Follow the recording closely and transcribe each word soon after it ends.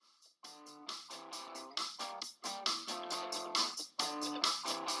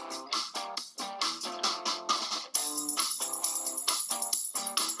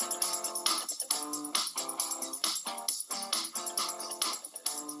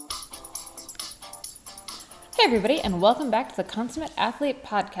Hey everybody, and welcome back to the Consummate Athlete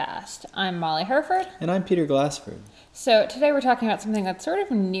Podcast. I'm Molly Herford. And I'm Peter Glassford. So today we're talking about something that's sort of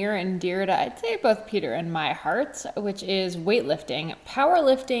near and dear to, I'd say, both Peter and my hearts, which is weightlifting,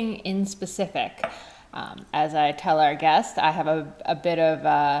 powerlifting in specific. As I tell our guest, I have a bit of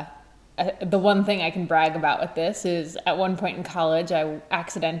the one thing I can brag about with this is at one point in college, I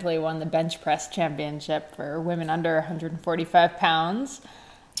accidentally won the bench press championship for women under 145 pounds.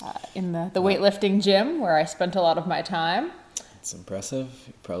 In the weightlifting gym where I spent a lot of my time. It's impressive.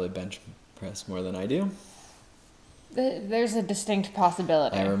 You probably bench press more than I do. There's a distinct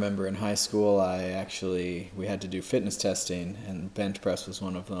possibility. I remember in high school, we had to do fitness testing, and bench press was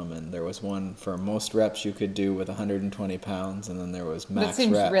one of them. And there was one for most reps you could do with 120 pounds, and then there was max reps. That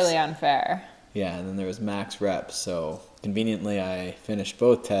seems really unfair. Yeah, and then there was max reps. So conveniently, I finished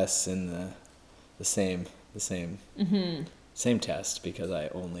both tests in the same. Mm-hmm. Same test because I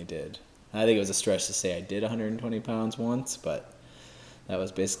only did. I think it was a stretch to say I did 120 pounds once, but that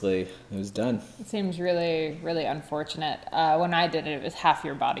was basically, it was done. It seems really, really unfortunate. When I did it, it was half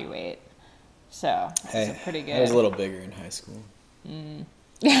your body weight. So, it's pretty good. I was a little bigger in high school.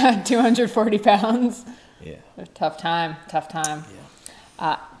 Yeah, 240 pounds. Yeah. Tough time.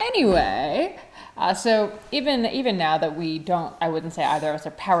 Yeah. Anyway, so even now that I wouldn't say either of us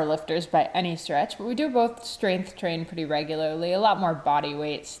are power lifters by any stretch, but we do both strength train pretty regularly, a lot more body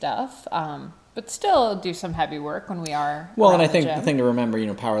weight stuff, but still do some heavy work when we are. Well, and I think the thing to remember,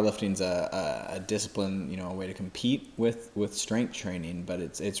 powerlifting's a discipline, a way to compete with strength training, but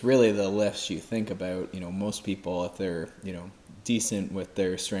it's really the lifts you think about. Most people, if they're, decent with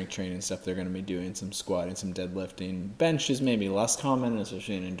their strength training and stuff, they're going to be doing some squatting, some deadlifting. Bench is maybe less common,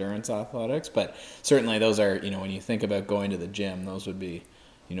 especially in endurance athletics, but certainly those are, when you think about going to the gym, those would be,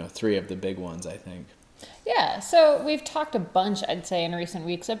 three of the big ones, I think. Yeah, so we've talked a bunch, I'd say, in recent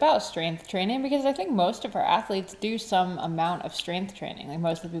weeks about strength training because I think most of our athletes do some amount of strength training. Like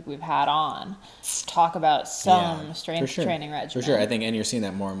most of the people we've had on talk about some strength training regimen. For sure, I think, and you're seeing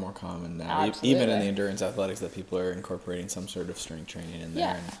that more and more common now. Absolutely. Even in the endurance athletics, that people are incorporating some sort of strength training in there.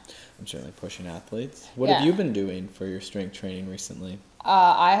 Yeah. And I'm certainly pushing athletes. What have you been doing for your strength training recently?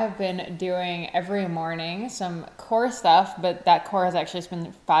 I have been doing every morning some core stuff, but that core has actually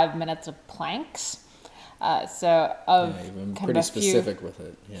been 5 minutes of planks. You've been pretty specific with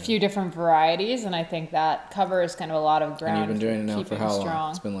it. Yeah. Few different varieties, and I think that covers kind of a lot of ground. And you've been doing it now for how long? Strong.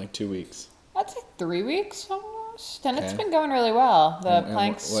 It's been like 2 weeks. I'd say 3 weeks almost, and It's been going really well. The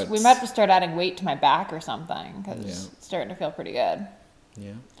planks, we might have to start adding weight to my back or something because it's starting to feel pretty good.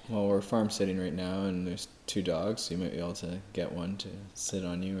 Yeah. Well, we're farm sitting right now, and there's 2 dogs, so you might be able to get one to sit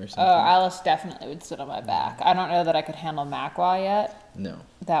on you or something. Oh, Alice definitely would sit on my back. I don't know that I could handle Macwa yet. No.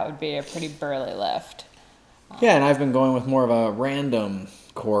 That would be a pretty burly lift. Yeah, and I've been going with more of a random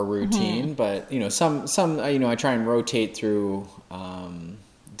core routine, but some I try and rotate through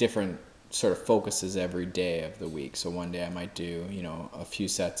different sort of focuses every day of the week. So one day I might do a few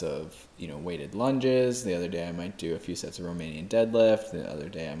sets of weighted lunges. The other day I might do a few sets of Romanian deadlift. The other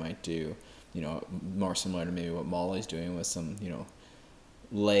day I might do more similar to maybe what Molly's doing with some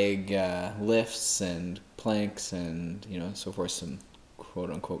leg lifts and planks and so forth, some quote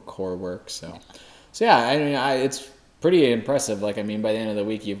unquote core work. So yeah, I mean, it's pretty impressive. Like, I mean, by the end of the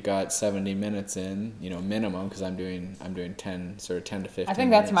week, you've got 70 minutes in, minimum, because I'm doing 10 to 15 I think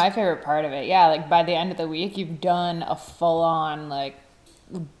that's my favorite part of it. Yeah, like by the end of the week, you've done a full-on, like,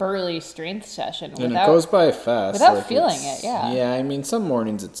 burly strength session. And it goes by fast. Without feeling it, yeah. Yeah, I mean, some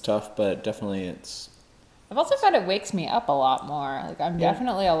mornings it's tough, but definitely it's... I've also found it wakes me up a lot more. Like, I'm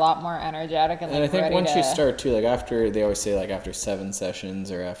definitely a lot more energetic and I think once you start too, like after, they always say like after 7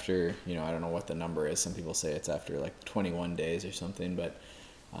 sessions or after, I don't know what the number is. Some people say it's after like 21 days or something, but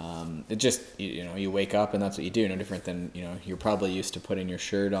it just, you wake up and that's what you do. No different than, you're probably used to putting your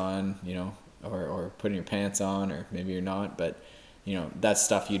shirt on, or putting your pants on, or maybe you're not, but that's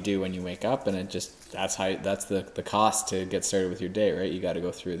stuff you do when you wake up, and that's the cost to get started with your day, right? You got to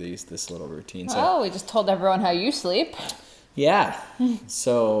go through this little routine. Oh, we just told everyone how you sleep. Yeah.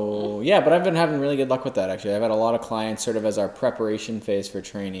 So, yeah, but I've been having really good luck with that, actually. I've had a lot of clients sort of as our preparation phase for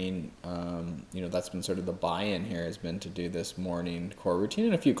training. That's been sort of the buy-in here has been to do this morning core routine,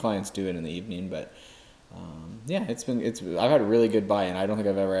 and a few clients do it in the evening, but I've had a really good buy-in. I don't think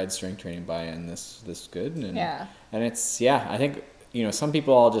I've ever had strength training buy-in this good. And I think, some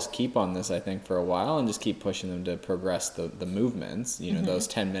people all just keep on this, I think, for a while and just keep pushing them to progress the movements. Those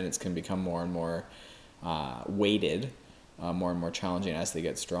 10 minutes can become more and more weighted. more and more challenging as they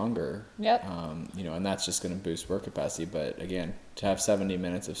get stronger. Yep. And that's just going to boost work capacity. But again, to have 70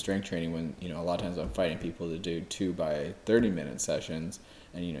 minutes of strength training when, a lot of times I'm fighting people to do 2 by 30-minute sessions,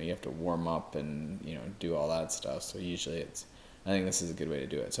 and, you have to warm up and, do all that stuff. So usually I think this is a good way to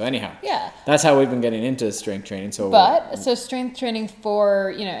do it. So anyhow, that's how we've been getting into strength training. So strength training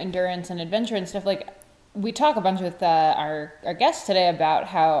for, endurance and adventure and stuff, like we talk a bunch with our guests today about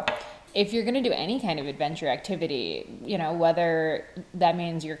how if you're going to do any kind of adventure activity, whether that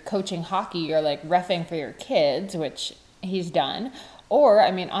means you're coaching hockey or like reffing for your kids, which he's done, or,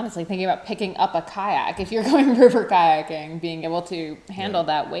 honestly, thinking about picking up a kayak, if you're going river kayaking, being able to handle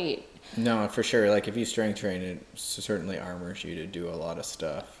that weight. No, for sure. Like if you strength train, it certainly armors you to do a lot of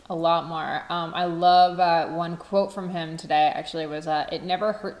stuff. A lot more. I love one quote from him today, actually, was, it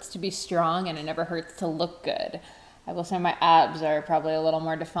never hurts to be strong and it never hurts to look good. I will say my abs are probably a little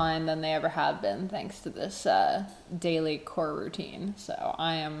more defined than they ever have been thanks to this daily core routine. So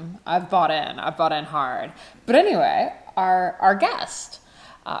I've bought in hard. But anyway, our guest,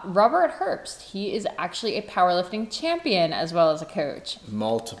 Robert Herbst, he is actually a powerlifting champion as well as a coach.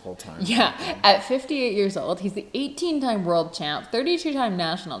 Multiple times. Yeah, at 58 years old, he's the 18-time world champ, 32-time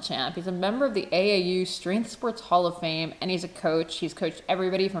national champ. He's a member of the AAU Strength Sports Hall of Fame, and he's a coach. He's coached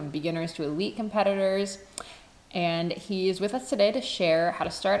everybody from beginners to elite competitors. And he's with us today to share how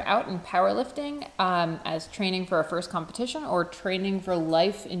to start out in powerlifting as training for a first competition or training for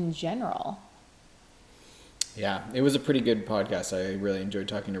life in general. Yeah, it was a pretty good podcast. I really enjoyed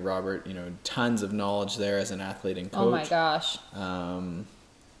talking to Robert. Tons of knowledge there as an athlete and coach. Oh my gosh.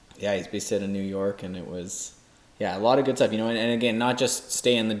 He's based out of New York, and it was, a lot of good stuff. And again, not just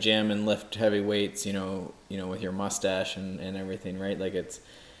stay in the gym and lift heavy weights, with your mustache and everything, right? Like it's.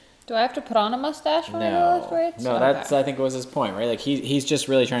 Do I have to put on a mustache when I lift weights? No, okay. That's I think was his point, right? Like he's just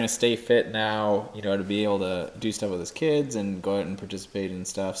really trying to stay fit now, to be able to do stuff with his kids and go out and participate in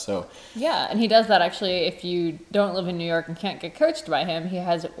stuff. So yeah, and he does that actually. If you don't live in New York and can't get coached by him, he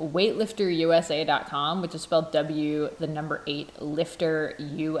has weightlifterusa.com, which is spelled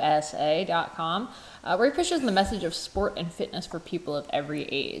lifterusa.com, where he pushes the message of sport and fitness for people of every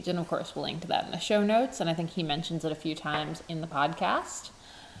age. And of course, we'll link to that in the show notes. And I think he mentions it a few times in the podcast.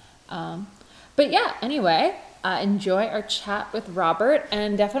 Anyway, enjoy our chat with Robert,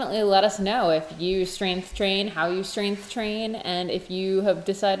 and definitely let us know if you strength train, how you strength train, and if you have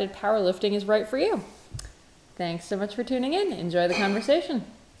decided powerlifting is right for you. Thanks so much for tuning in. Enjoy the conversation.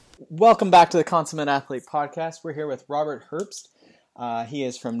 Welcome back to the Consummate Athlete Podcast. We're here with Robert Herbst. He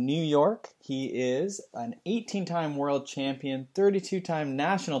is from New York. He is an 18-time world champion, 32-time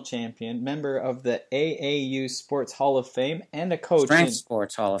national champion, member of the AAU Sports Hall of Fame, and a coach. Strength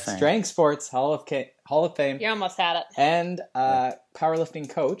Sports Hall of Fame. Strength Sports Hall of Fame. You almost had it. And powerlifting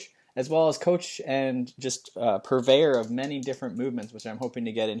coach, as well as coach and just purveyor of many different movements, which I'm hoping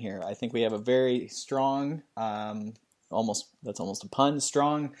to get in here. I think we have a very strong, that's almost a pun,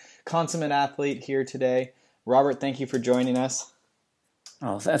 strong consummate athlete here today. Robert, thank you for joining us.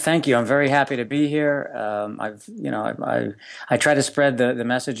 Oh, thank you. I'm very happy to be here. I try to spread the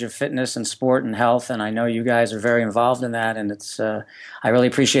message of fitness and sport and health, and I know you guys are very involved in that, and it's I really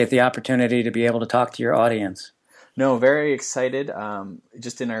appreciate the opportunity to be able to talk to your audience. No, very excited.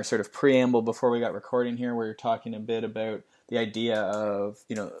 Just in our sort of preamble before we got recording here, we were talking a bit about the idea of,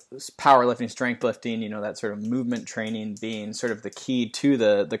 powerlifting, strength lifting, that sort of movement training being sort of the key to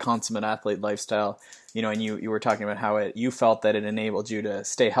the consummate athlete lifestyle. And you were talking about how you felt that it enabled you to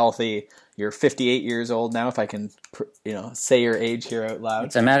stay healthy. You're 58 years old now, if I can, say your age here out loud.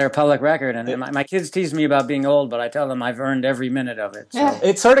 It's a matter of public record, and my kids tease me about being old, but I tell them I've earned every minute of it. So. Yeah,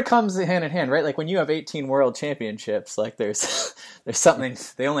 it sort of comes hand in hand, right? Like when you have 18 world championships, like there's something,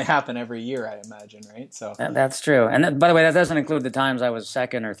 they only happen every year, I imagine, right? So that's true. And by the way, that doesn't include the times I was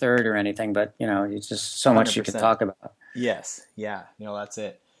second or third or anything, but it's just so much 100%. You can talk about. Yes, yeah, that's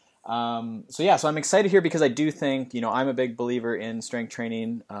it. So I'm excited here because I do think, I'm a big believer in strength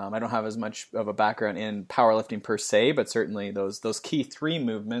training. I don't have as much of a background in powerlifting per se, but certainly those key 3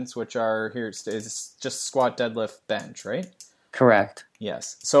 movements, which are here, is just squat, deadlift, bench, right? Correct.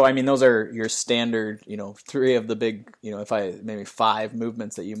 Yes. So, those are your standard, 3 of the big, maybe 5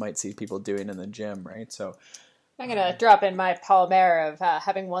 movements that you might see people doing in the gym, right? So, I'm going to drop in my palmaire of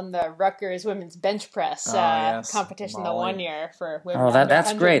having won the Rutgers women's bench press competition the one year for women under that's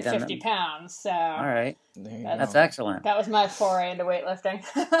 150 great. pounds. So all right. That's excellent. That was my foray into weightlifting.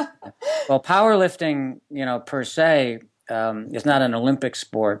 Well, powerlifting, per se, is not an Olympic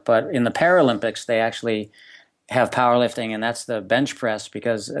sport, but in the Paralympics, they actually have powerlifting, and that's the bench press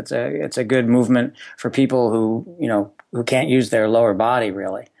because it's a good movement for people who can't use their lower body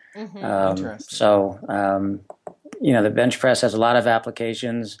really. Mm-hmm. So the bench press has a lot of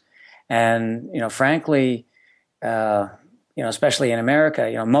applications, and frankly, especially in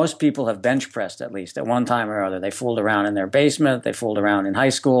America, most people have bench pressed at least at one time or other. They fooled around in their basement, they fooled around in high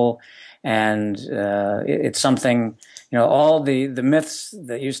school, and it's something. All the myths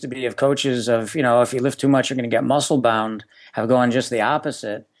that used to be of coaches of if you lift too much you're going to get muscle bound have gone just the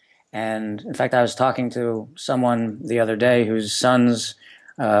opposite. And in fact, I was talking to someone the other day whose sons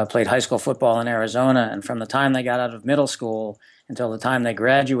played high school football in Arizona, and from the time they got out of middle school until the time they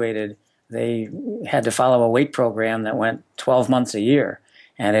graduated, they had to follow a weight program that went 12 months a year,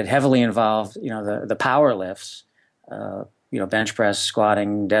 and it heavily involved the power lifts, bench press,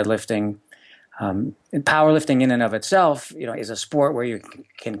 squatting, deadlifting. And powerlifting in and of itself, is a sport where you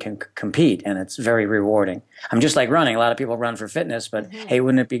can compete, and it's very rewarding. I'm just like running. A lot of people run for fitness, but hey,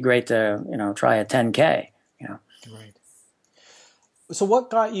 wouldn't it be great to try a 10K? Right. So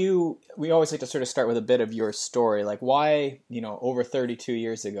what got you? We always like to sort of start with a bit of your story, like why over 32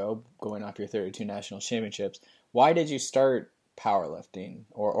 years ago, going off your 32 national championships, why did you start powerlifting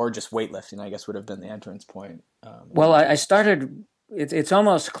or just weightlifting? I guess would have been the entrance point. Well, I started. It's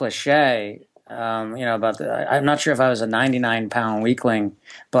almost cliche. I'm not sure if I was a 99-pound weakling,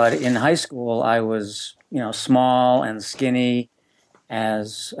 but in high school I was, small and skinny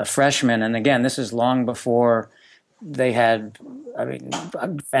as a freshman. And again, this is long before they had,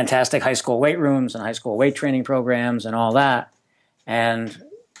 fantastic high school weight rooms and high school weight training programs and all that. And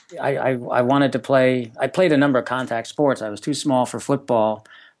I wanted to play. I played a number of contact sports. I was too small for football,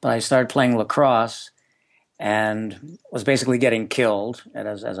 but I started playing lacrosse and was basically getting killed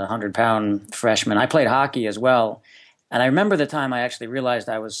as a 100-pound freshman. I played hockey as well. And I remember the time I actually realized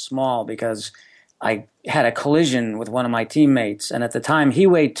I was small because I had a collision with one of my teammates. And at the time, he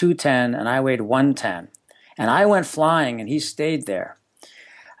weighed 210 and I weighed 110. And I went flying and he stayed there.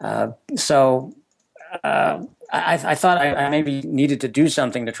 So I thought I maybe needed to do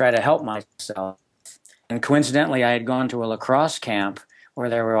something to try to help myself. And coincidentally, I had gone to a lacrosse camp where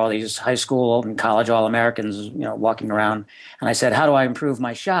there were all these high school and college All-Americans, walking around. And I said, how do I improve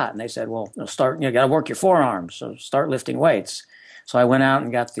my shot? And they said, well, you got to work your forearms, so start lifting weights. So I went out and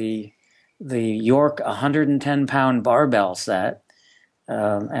got the York 110-pound barbell set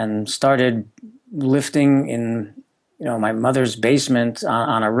and started lifting in, my mother's basement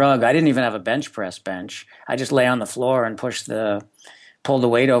on a rug. I didn't even have a bench press bench. I just lay on the floor and pulled the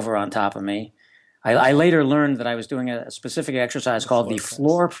weight over on top of me. I later learned that I was doing a specific exercise called the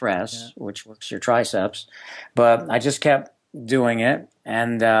floor press, which works your triceps. But I just kept doing it.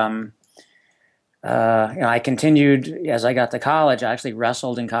 And I continued as I got to college. I actually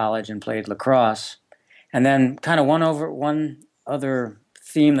wrestled in college and played lacrosse. And then kind of one other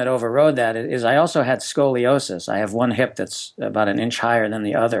theme that overrode that is I also had scoliosis. I have one hip that's about an inch higher than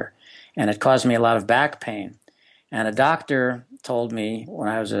the other. And it caused me a lot of back pain. And a doctor told me when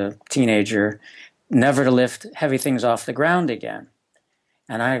I was a teenager never to lift heavy things off the ground again.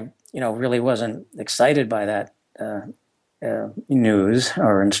 And I, really wasn't excited by that news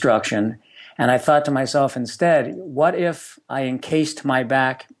or instruction. And I thought to myself instead, what if I encased my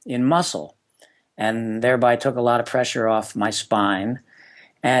back in muscle and thereby took a lot of pressure off my spine?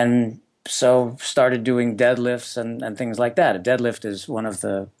 And so started doing deadlifts and things like that. A deadlift is one of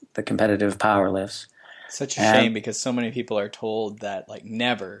the competitive power lifts. Such a shame because so many people are told that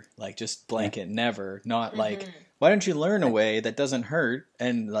never, just blanket never, not why don't you learn a way that doesn't hurt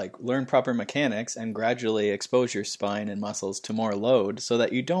and learn proper mechanics and gradually expose your spine and muscles to more load so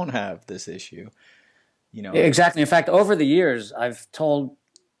that you don't have this issue, Exactly. In fact, over the years,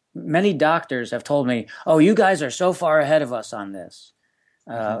 many doctors have told me, oh, you guys are so far ahead of us on this.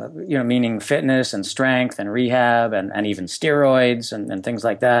 Meaning fitness and strength and rehab and even steroids and things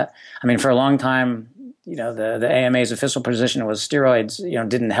like that. I mean, for a long time, the AMA's official position was steroids,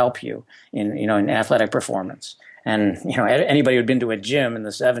 didn't help you in athletic performance. And, anybody who'd been to a gym in the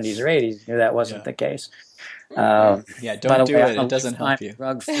 70s or 80s knew that wasn't the case. Don't do it. It doesn't help you.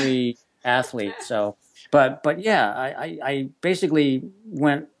 Drug-free athlete. So, but yeah, I basically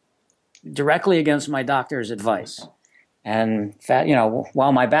went directly against my doctor's advice. And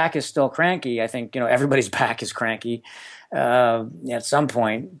while my back is still cranky, I think everybody's back is cranky at some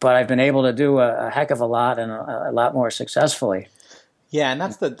point. But I've been able to do a heck of a lot and a lot more successfully. Yeah, and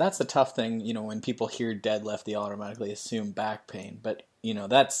that's the tough thing. When people hear deadlift, they automatically assume back pain. But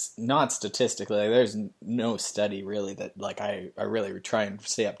that's not statistically. There's no study really that I really try and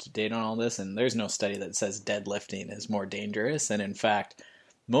stay up to date on all this, and there's no study that says deadlifting is more dangerous. And in fact,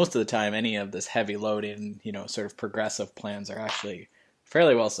 most of the time, any of this heavy loading, sort of progressive plans are actually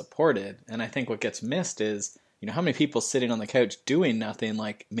fairly well supported. And I think what gets missed is, how many people sitting on the couch doing nothing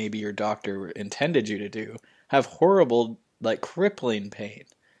like maybe your doctor intended you to do, have horrible, like crippling pain.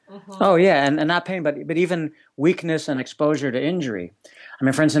 Oh yeah, and not pain, but even weakness and exposure to injury. I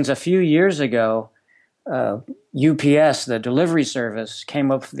mean, for instance, a few years ago, UPS, the delivery service,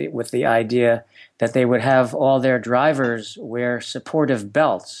 came up with the idea that they would have all their drivers wear supportive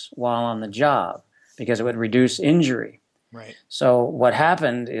belts while on the job because it would reduce injury. Right. So what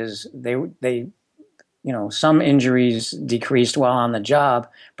happened is they some injuries decreased while on the job,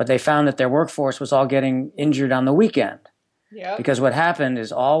 but they found that their workforce was all getting injured on the weekend. Yeah. Because what happened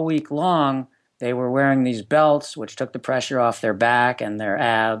is all week long they were wearing these belts, which took the pressure off their back and their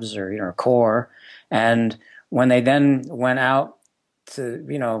abs or core. And when they then went out to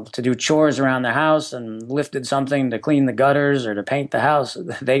do chores around the house and lifted something to clean the gutters or to paint the house,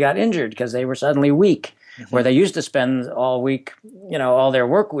 they got injured because they were suddenly weak. Mm-hmm. Where they used to spend all week, all their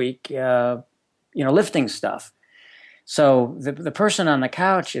work week, lifting stuff. So the person on the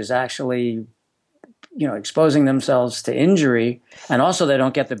couch is actually exposing themselves to injury, and also they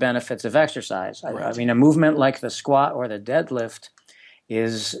don't get the benefits of exercise. Right. I mean, a movement like the squat or the deadlift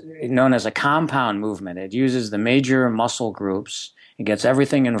is known as a compound movement. It uses the major muscle groups. It gets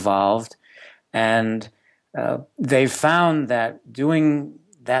everything involved, and they've found that doing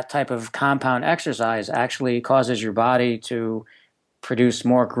that type of compound exercise actually causes your body to produce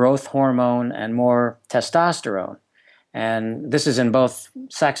more growth hormone and more testosterone. And this is in both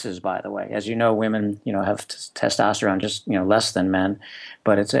sexes, by the way. As you know, women, have testosterone just, less than men,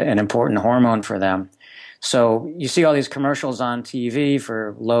 but it's an important hormone for them. So you see all these commercials on TV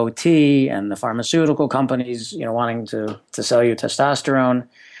for low T and the pharmaceutical companies, wanting to sell you testosterone.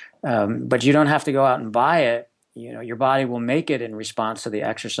 But you don't have to go out and buy it. Your body will make it in response to the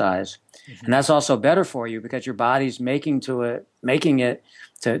exercise. Mm-hmm. And that's also better for you because your body's making it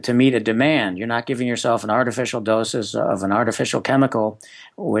to meet a demand. You're not giving yourself an artificial doses of an artificial chemical,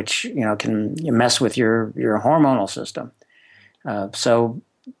 which can mess with your hormonal system. So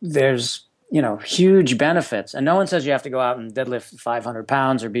there's huge benefits, and no one says you have to go out and deadlift 500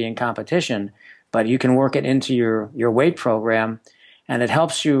 pounds or be in competition, but you can work it into your weight program, and it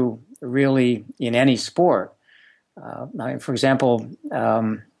helps you really in any sport. For example,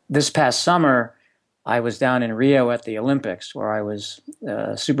 this past summer, I was down in Rio at the Olympics where I was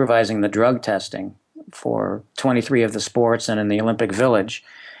supervising the drug testing for 23 of the sports and in the Olympic Village.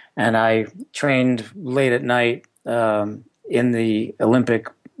 And I trained late at night in the Olympic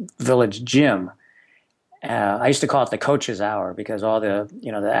Village gym. I used to call it the coaches' hour because all the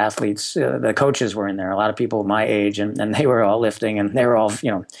the athletes, the coaches were in there. A lot of people my age, and they were all lifting, and they were all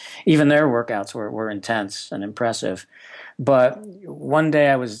even their workouts were intense and impressive. But one day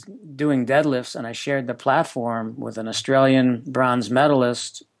I was doing deadlifts, and I shared the platform with an Australian bronze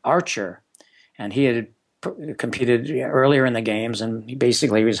medalist archer, and he had competed earlier in the games, and he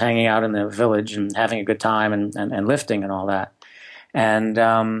basically was hanging out in the village and having a good time and lifting and all that,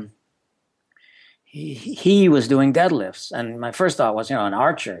 and he was doing deadlifts, and my first thought was, an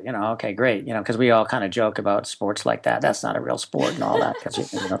archer, okay, great, because we all kind of joke about sports like that. That's not a real sport and all that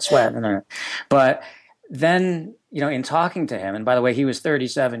because you don't sweat. But then, in talking to him, and by the way, he was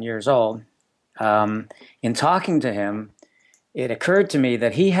 37 years old. In talking to him, it occurred to me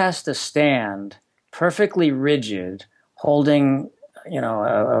that he has to stand perfectly rigid, holding,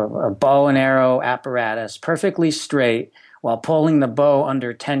 a bow and arrow apparatus perfectly straight while pulling the bow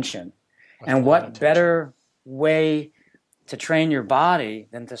under tension. And what better way to train your body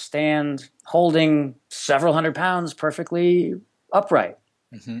than to stand holding several hundred pounds perfectly upright?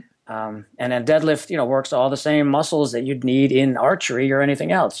 Mm-hmm. And a deadlift, works all the same muscles that you'd need in archery or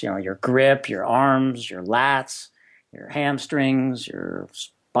anything else. Your grip, your arms, your lats, your hamstrings, your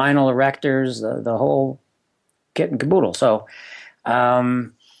spinal erectors, the whole kit and caboodle. So,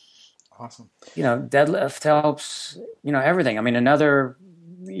 awesome. Deadlift helps, everything. I mean, another,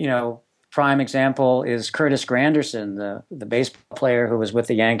 prime example is Curtis Granderson, the baseball player who was with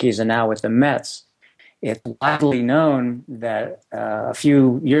the Yankees and now with the Mets. It's widely known that a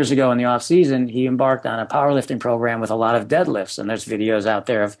few years ago in the offseason, he embarked on a powerlifting program with a lot of deadlifts, and there's videos out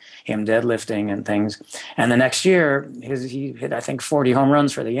there of him deadlifting and things. And the next year, he hit, I think, 40 home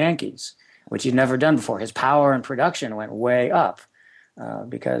runs for the Yankees, which he'd never done before. His power and production went way up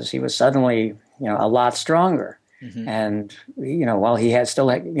because he was suddenly, a lot stronger. Mm-hmm. And while he had still,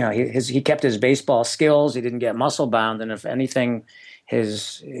 he kept his baseball skills. He didn't get muscle bound, and if anything,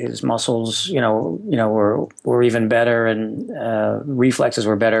 his muscles, were even better, and reflexes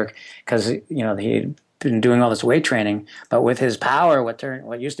were better because he had been doing all this weight training. But with his power,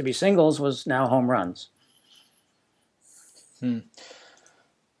 what used to be singles was now home runs.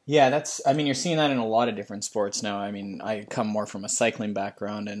 Yeah, I mean, you're seeing that in a lot of different sports now. I mean, I come more from a cycling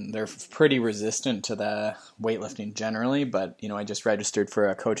background and they're pretty resistant to the weightlifting generally, but, I just registered for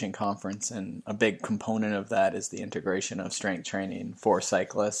a coaching conference and a big component of that is the integration of strength training for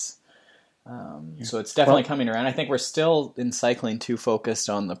cyclists. So it's definitely Well, coming around. I think we're still in cycling too focused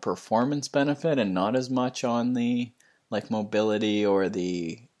on the performance benefit and not as much on the like mobility or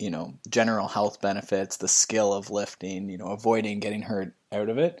the, general health benefits, the skill of lifting, avoiding getting hurt out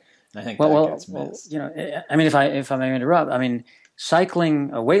of it. And I think that gets missed. I mean, if I may interrupt, I mean,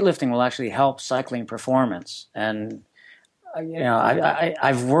 weightlifting will actually help cycling performance. And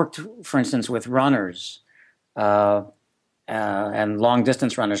I've worked, for instance, with runners and long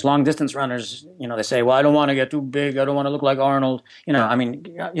distance runners. Long distance runners, they say, "Well, I don't want to get too big. I don't want to look like Arnold." I mean,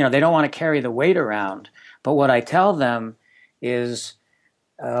 they don't want to carry the weight around. But what I tell them is,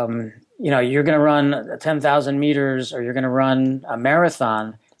 you're going to run 10,000 meters or you're going to run a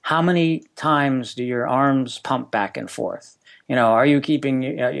marathon. How many times do your arms pump back and forth? Are you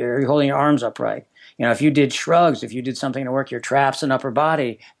you're holding your arms upright? If you did shrugs, if you did something to work your traps and upper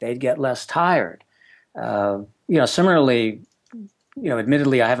body, they'd get less tired. Similarly,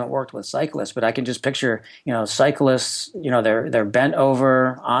 admittedly, I haven't worked with cyclists, but I can just picture, cyclists, they're bent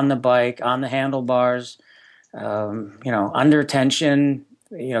over on the bike, on the handlebars, under tension,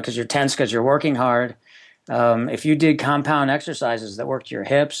 because you're tense because you're working hard. If you did compound exercises that worked your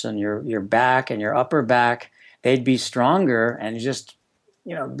hips and your back and your upper back, they'd be stronger. And just,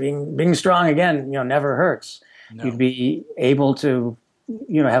 being strong again, never hurts. No. You'd be able to,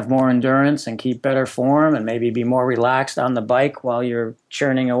 have more endurance and keep better form and maybe be more relaxed on the bike while you're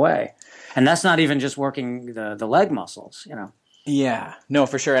churning away. And that's not even just working the leg muscles, Yeah, no,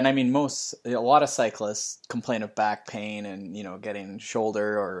 for sure. And I mean, a lot of cyclists complain of back pain and, getting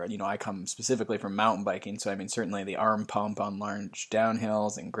shoulder or, I come specifically from mountain biking. So, I mean, certainly the arm pump on large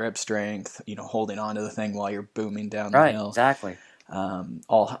downhills and grip strength, holding onto the thing while you're booming down the hill. Right, exactly.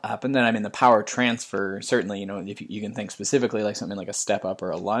 All happen. Then, I mean, the power transfer, certainly, if you can think specifically like something like a step up or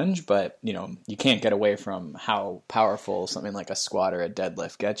a lunge, but, you can't get away from how powerful something like a squat or a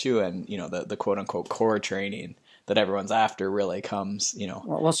deadlift gets you. And, the quote unquote core training that everyone's after really comes,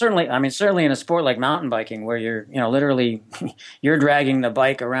 Well, certainly in a sport like mountain biking where you're, literally you're dragging the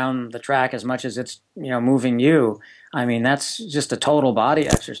bike around the track as much as it's, moving you. I mean, that's just a total body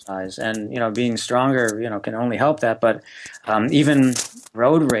exercise and, being stronger, can only help that. But even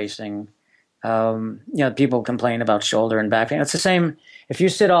road racing, people complain about shoulder and back pain. It's the same. If you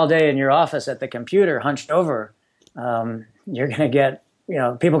sit all day in your office at the computer hunched over, you're going to get,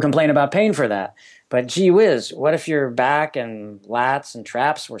 people complain about pain for that. But gee whiz, what if your back and lats and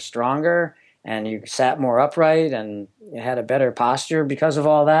traps were stronger and you sat more upright and you had a better posture because of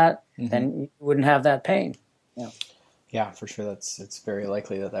all that? Mm-hmm. Then you wouldn't have that pain. Yeah, for sure. It's very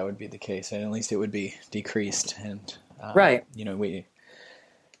likely that would be the case, and at least it would be decreased. And right,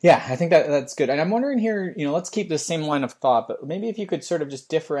 Yeah, I think that's good. And I'm wondering here, let's keep the same line of thought, but maybe if you could sort of just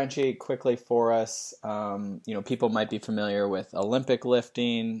differentiate quickly for us, people might be familiar with Olympic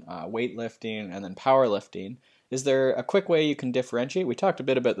lifting, weightlifting, and then powerlifting. Is there a quick way you can differentiate? We talked a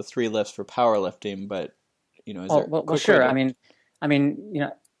bit about the 3 lifts for powerlifting, but, is there a quick sure. way I mean,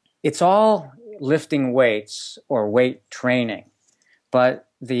 it's all lifting weights or weight training, but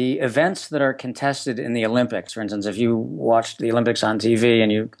the events that are contested in the Olympics, for instance, if you watched the Olympics on TV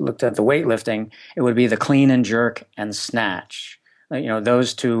and you looked at the weightlifting, it would be the clean and jerk and snatch,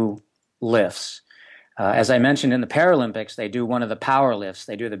 those 2 lifts. As I mentioned in the Paralympics, they do one of the power lifts,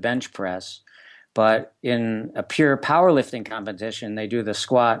 they do the bench press, but in a pure powerlifting competition, they do the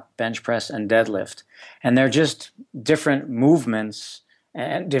squat, bench press, and deadlift. And they're just different movements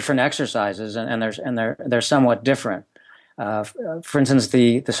and different exercises, and they're somewhat different. For instance,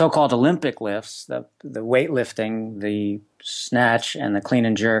 the so-called Olympic lifts, the weightlifting, the snatch, and the clean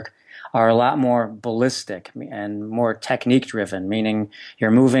and jerk are a lot more ballistic and more technique-driven, meaning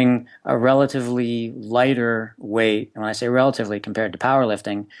you're moving a relatively lighter weight. And when I say relatively compared to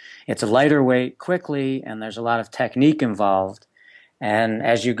powerlifting, it's a lighter weight quickly, and there's a lot of technique involved. And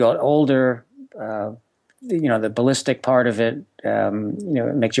as you go older, the ballistic part of it,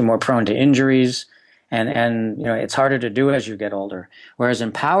 it makes you more prone to injuries. And it's harder to do as you get older. Whereas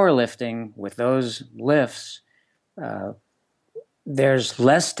in powerlifting, with those lifts, there's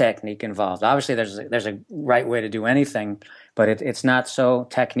less technique involved. Obviously, there's a right way to do anything, but it's not so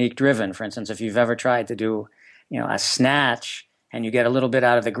technique driven. For instance, if you've ever tried to do, a snatch and you get a little bit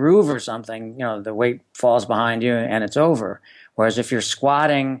out of the groove or something, the weight falls behind you and it's over. Whereas if you're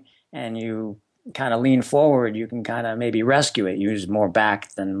squatting and you kind of lean forward, you can kind of maybe rescue it. Use more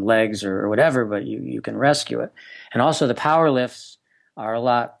back than legs or whatever, but you can rescue it. And also the power lifts are a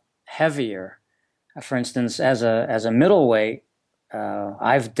lot heavier. For instance, as a middleweight,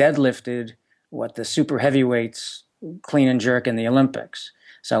 I've deadlifted what the super heavyweights clean and jerk in the Olympics.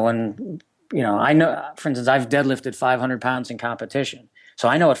 So when, I know, for instance, I've deadlifted 500 pounds in competition. So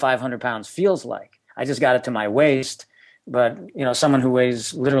I know what 500 pounds feels like. I just got it to my waist, but, someone who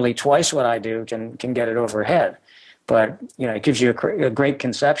weighs literally twice what I do can get it overhead. But, it gives you a great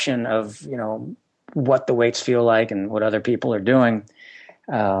conception of, what the weights feel like and what other people are doing,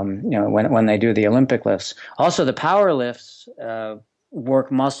 when they do the Olympic lifts. Also, the power lifts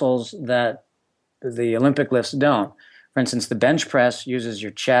work muscles that the Olympic lifts don't. For instance, the bench press uses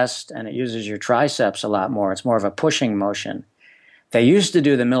your chest and it uses your triceps a lot more. It's more of a pushing motion. They used to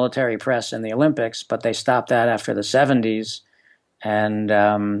do the military press in the Olympics, but they stopped that after the 70s, and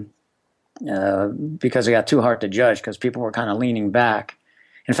because it got too hard to judge because people were kind of leaning back.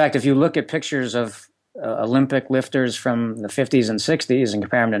 In fact, if you look at pictures of Olympic lifters from the 50s and 60s and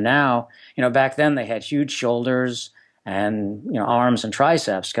compare them to now, back then they had huge shoulders and, arms and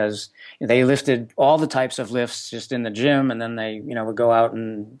triceps because they lifted all the types of lifts just in the gym, and then they, would go out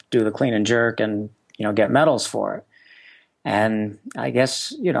and do the clean and jerk and, get medals for it. And I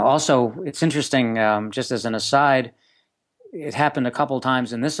guess, also it's interesting, just as an aside, it happened a couple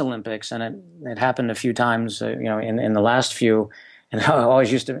times in this Olympics, and it happened a few times, in the last few. And how it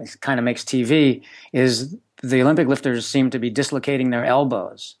always used to kind of makes TV is the Olympic lifters seem to be dislocating their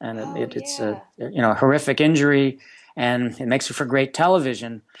elbows, and it's a horrific injury, and it makes it for great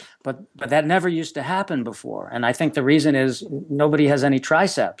television. But that never used to happen before, and I think the reason is nobody has any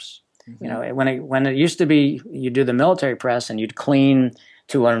triceps. Mm-hmm. When it used to be, you do the military press and you'd clean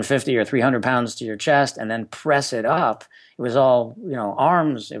 250 or 300 pounds to your chest and then press it up. It was all,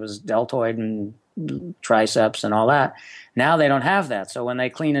 arms. It was deltoid and triceps and all that. Now they don't have that. So when they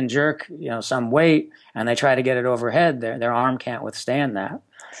clean and jerk, some weight and they try to get it overhead, their arm can't withstand that.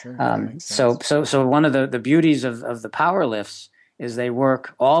 Sure, so one of the beauties of the power lifts is they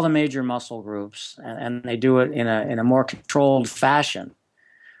work all the major muscle groups, and they do it in a more controlled fashion.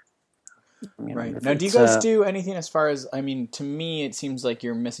 Right. Now, do you guys do anything as far as, to me, it seems like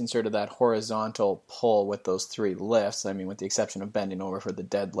you're missing sort of that horizontal pull with those three lifts. With the exception of bending over for the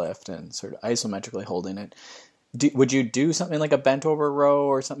deadlift and sort of isometrically holding it. Would you do something like a bent over row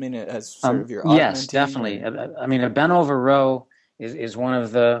or something as sort of your augmenting? Yes, definitely. A bent over row is one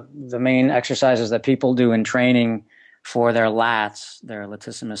of the main exercises that people do in training for their lats, their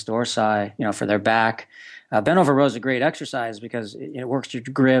latissimus dorsi, for their back. Bent over row is a great exercise because it works your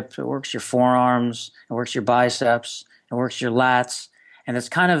grip, it works your forearms, it works your biceps, it works your lats, and it's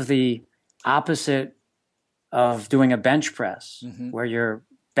kind of the opposite of doing a bench press, mm-hmm. where you're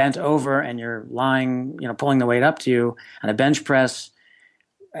bent over and you're lying, pulling the weight up to you. And a bench press,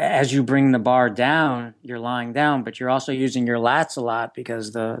 as you bring the bar down, you're lying down, but you're also using your lats a lot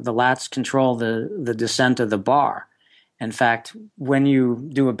because the lats control the descent of the bar. In fact, when you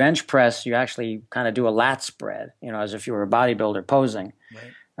do a bench press, you actually kind of do a lat spread, as if you were a bodybuilder posing.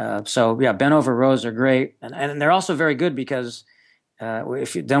 Right. Bent over rows are great. And they're also very good because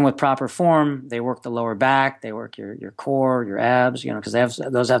if you're done with proper form, they work the lower back, they work your core, your abs, because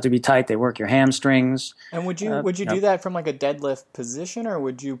those have to be tight. They work your hamstrings. And would you do that from like a deadlift position,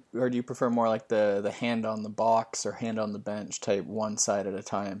 or do you prefer more like the hand on the box or hand on the bench type, one side at a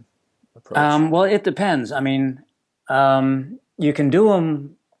time approach? Well, it depends. You can do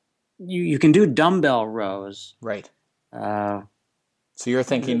them. You can do dumbbell rows, right? So you're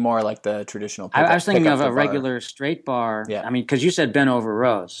thinking more like the traditional. I was thinking of a regular straight bar. Yeah. Because you said bent over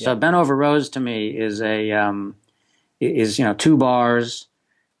rows. Yeah. So bent over rows to me is two bars.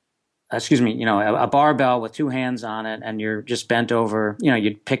 A barbell with two hands on it, and you're just bent over.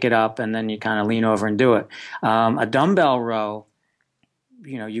 You'd pick it up and then you kind of lean over and do it. A dumbbell row,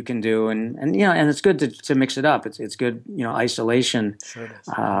 you can do, and it's good to mix it up. It's good, isolation. Sure it is.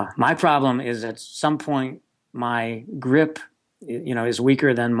 My problem is at some point my grip, is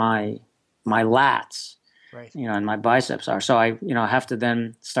weaker than my lats, right? And my biceps are. So I, have to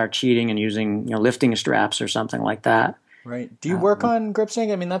then start cheating and using, lifting straps or something like that. Right. Do you work on grip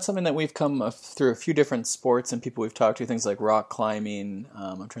strength? That's something that we've come through a few different sports and people we've talked to, things like rock climbing.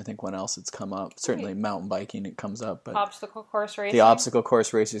 I'm trying to think when else it's come up. Certainly mountain biking, it comes up. But obstacle course racing. The obstacle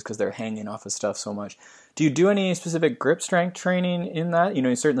course races, because they're hanging off of stuff so much. Do you do any specific grip strength training in that?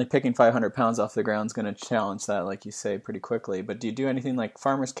 Certainly picking 500 pounds off the ground is going to challenge that, like you say, pretty quickly. But do you do anything like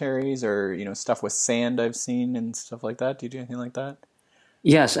farmer's carries or, stuff with sand I've seen and stuff like that? Do you do anything like that?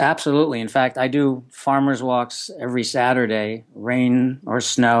 Yes, absolutely. In fact, I do farmers walks every Saturday, rain or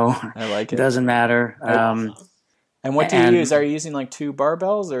snow. I like it. It doesn't matter. And what do you use? Are you using like two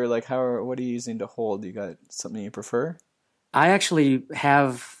barbells, or like what are you using to hold? You got something you prefer? I actually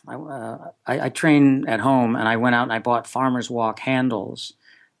have, I train at home and I went out and I bought Farmer's Walk handles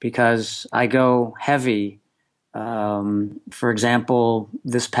because I go heavy. For example,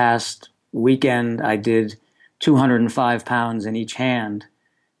 this past weekend I did 205 pounds in each hand.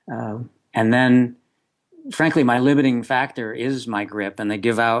 And then, frankly, my limiting factor is my grip, and it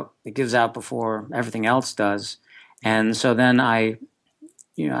gives out before everything else does. And so then I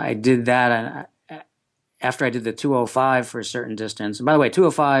did that, and after I did the 205 for a certain distance, and by the way,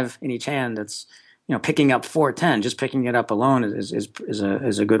 205 in each hand, that's, picking up 410, just picking it up alone is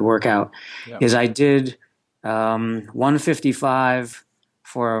a good workout. Yep. Is I did 155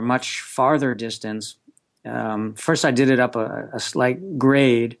 for a much farther distance. First, I did it up a slight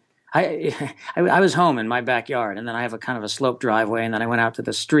grade. I was home in my backyard, and then I have a kind of a slope driveway, and then I went out to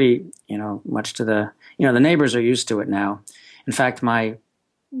the street. Much to the the neighbors are used to it now. In fact,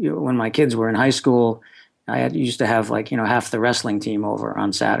 when my kids were in high school, I used to have half the wrestling team over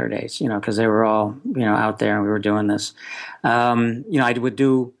on Saturdays, because they were all out there and we were doing this. I would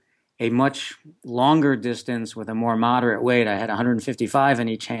do a much longer distance with a more moderate weight. I had 155 in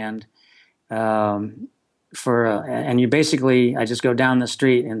each hand. And I just go down the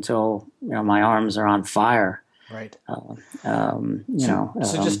street until my arms are on fire. Right. So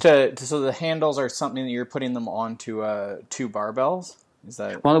the handles are something that you're putting them onto two barbells. Is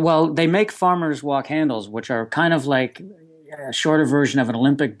that well? They make Farmer's Walk handles, which are kind of like a shorter version of an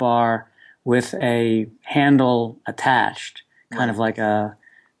Olympic bar with a handle attached, kind of like a.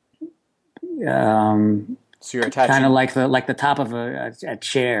 So you're attaching kind of like the top of a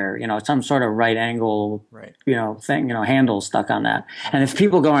chair, some sort of right angle, right. Thing, handle stuck on that. And if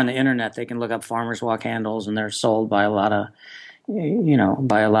people go on the internet, they can look up Farmer's Walk handles, and they're sold by a lot of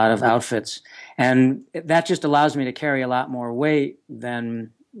outfits. And that just allows me to carry a lot more weight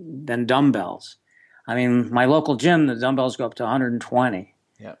than dumbbells. I mean, my local gym, the dumbbells go up to 120.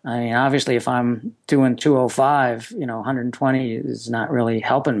 Yep. I mean, obviously, if I'm doing 205, 120 is not really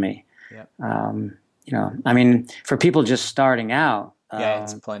helping me. Yep. I mean, for people just starting out,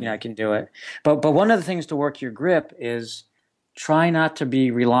 it's plenty. I can do it. But one of the things to work your grip is try not to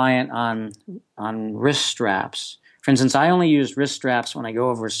be reliant on wrist straps. For instance, I only use wrist straps when I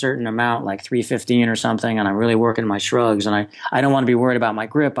go over a certain amount, like 315 or something, and I'm really working my shrugs, and I don't want to be worried about my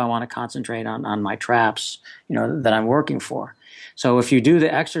grip. I want to concentrate on my traps, that I'm working for. So if you do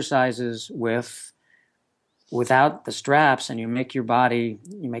the exercises without the straps, and you make your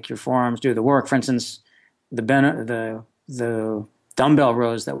forearms do the work. For instance, the dumbbell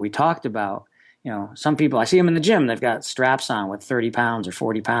rows that we talked about, some people, I see them in the gym, they've got straps on with 30 pounds or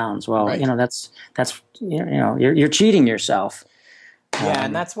 40 pounds. Well, right. That's you're cheating yourself. Yeah,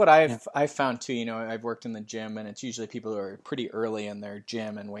 and that's what I've found too. I've worked in the gym, and it's usually people who are pretty early in their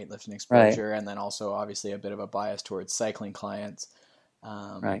gym and weightlifting exposure, right. And then also obviously a bit of a bias towards cycling clients.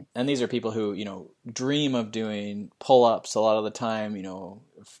 Right. And these are people who, dream of doing pull-ups a lot of the time,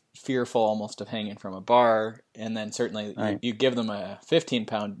 fearful almost of hanging from a bar. And then certainly right. you give them a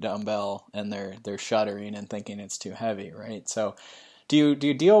 15-pound dumbbell and they're shuddering and thinking it's too heavy, right? So do you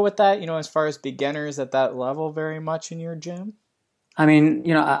deal with that, as far as beginners at that level very much in your gym? I mean,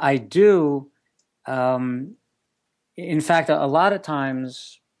 I do. In fact, a lot of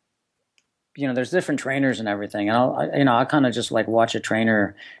times, there's different trainers and everything, and I'll kind of just like watch a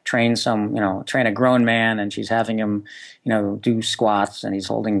trainer train a grown man, and she's having him, do squats, and he's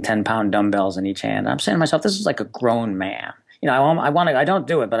holding 10-pound dumbbells in each hand. And I'm saying to myself, this is like a grown man. I don't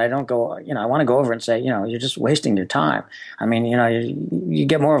do it, but I don't go, I want to go over and say, you're just wasting your time. I mean, you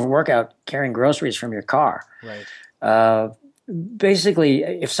get more of a workout carrying groceries from your car. Right. Basically,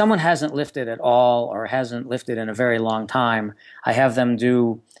 if someone hasn't lifted at all or hasn't lifted in a very long time, I have them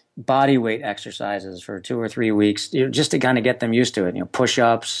do body weight exercises for 2 or 3 weeks, just to kind of get them used to it.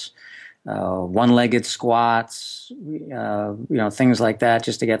 Push-ups, one-legged squats, things like that,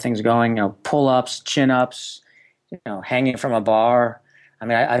 just to get things going. Pull-ups, chin-ups, hanging from a bar. I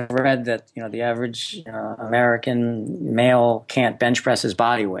mean, I've read that the average American male can't bench press his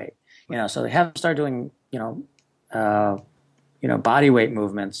body weight. So they have them start doing body weight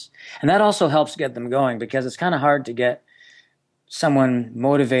movements, and that also helps get them going, because it's kind of hard to get someone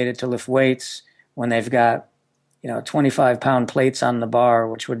motivated to lift weights when they've got 25-pound plates on the bar,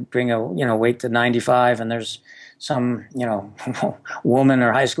 which would bring a weight to 95, and there's some woman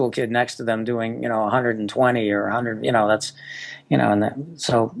or high school kid next to them doing 120 or 100.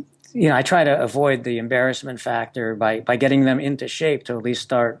 So I try to avoid the embarrassment factor by getting them into shape to at least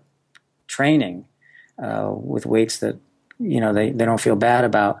start training with weights that they don't feel bad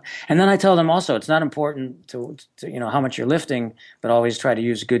about. And then I tell them also, it's not important to how much you're lifting, but always try to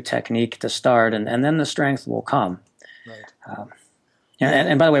use good technique to start, and then the strength will come. Right.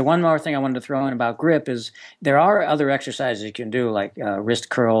 And by the way, one more thing I wanted to throw in about grip is there are other exercises you can do, like wrist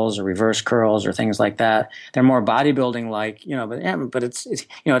curls or reverse curls or things like that. They're more bodybuilding like, but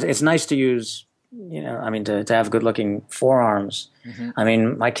it's nice to use, to have good looking forearms. Mm-hmm. I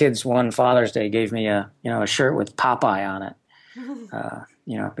mean, my kids one Father's Day gave me a shirt with Popeye on it,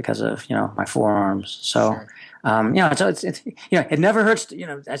 because of, my forearms. So, sure. It never hurts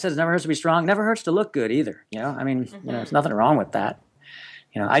to, I said it never hurts to be strong, never hurts to look good either. There's nothing wrong with that.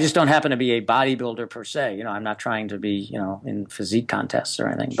 I just don't happen to be a bodybuilder per se. I'm not trying to be, in physique contests or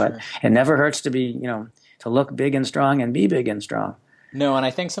anything. Sure. But it never hurts to be, to look big and strong and be big and strong. No, and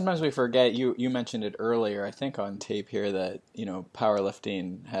I think sometimes we forget, you mentioned it earlier, I think on tape here, that,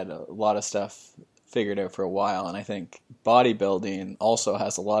 powerlifting had a lot of stuff figured out for a while. And I think bodybuilding also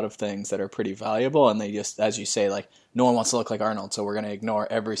has a lot of things that are pretty valuable. And they just, as you say, like, no one wants to look like Arnold. So we're going to ignore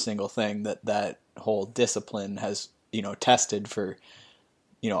every single thing that whole discipline has, tested for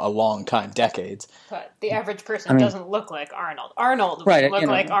a long time, decades. But the average person doesn't look like Arnold. Arnold would look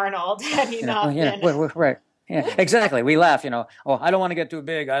like Arnold had he not been. Right. Yeah, exactly. We laugh, I don't want to get too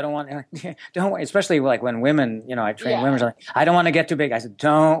big. I don't want, don't worry. Especially like when women, I train women, like, I don't want to get too big. I said,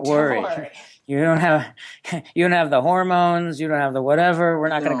 don't worry. You don't have the hormones. You don't have the whatever. We're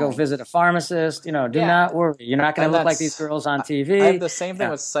not going to go visit a pharmacist. Do not worry. You're not going to look like these girls on TV. I have the same thing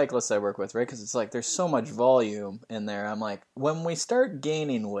with cyclists I work with, right? Because it's like there's so much volume in there. I'm like, when we start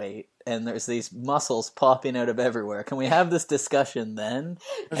gaining weight and there's these muscles popping out of everywhere, can we have this discussion then?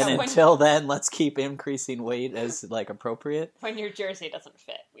 And until then, let's keep increasing weight as like appropriate. When your jersey doesn't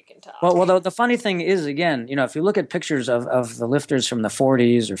fit, we can talk. Well, the funny thing is, again, if you look at pictures of the lifters from the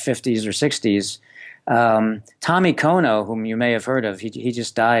 40s or 50s or 60s, Tommy Kono, whom you may have heard of, he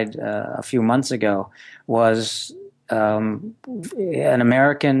just died a few months ago, was an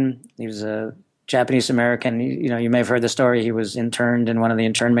American. He was a Japanese American. You may have heard the story. He was interned in one of the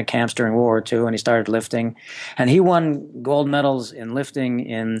internment camps during World War II, and he started lifting. And he won gold medals in lifting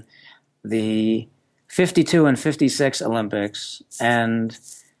in the 52 and 56 Olympics, and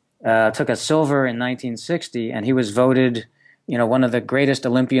took a silver in 1960. And he was voted, one of the greatest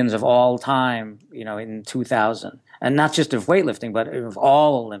Olympians of all time, in 2000. And not just of weightlifting, but of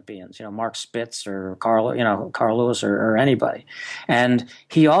all Olympians, Mark Spitz or Carl Lewis or anybody. And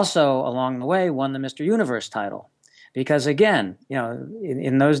he also, along the way, won the Mr. Universe title. Because again,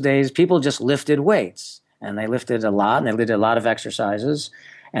 in those days, people just lifted weights. And they lifted a lot, and they did a lot of exercises.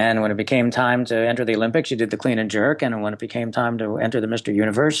 And when it became time to enter the Olympics, you did the clean and jerk. And when it became time to enter the Mr.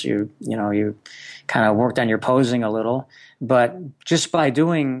 Universe, you kind of worked on your posing a little. But just by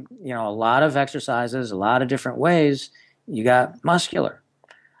doing, a lot of exercises, a lot of different ways, you got muscular.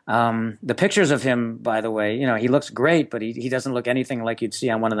 The pictures of him, by the way, he looks great, but he doesn't look anything like you'd see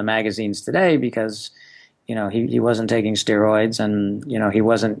on one of the magazines today because, he wasn't taking steroids and, he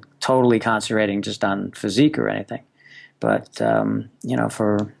wasn't totally concentrating just on physique or anything. But,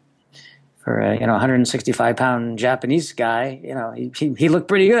 for a 165-pound Japanese guy, he looked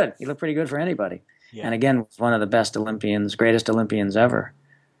pretty good. He looked pretty good for anybody. Yeah. And again, was one of the best Olympians, greatest Olympians ever.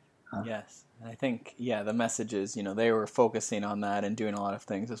 Yes. And I think, the message is, they were focusing on that and doing a lot of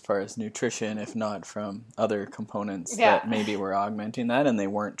things as far as nutrition, if not from other components that maybe were augmenting that, and they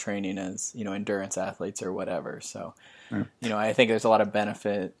weren't training as, endurance athletes or whatever. So, I think there's a lot of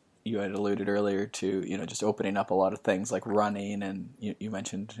benefit. You had alluded earlier to, just opening up a lot of things like running, and you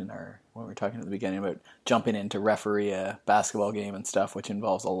mentioned when we were talking at the beginning about jumping in to referee a basketball game and stuff, which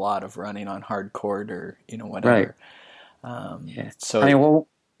involves a lot of running on hard court or, whatever. Right. So,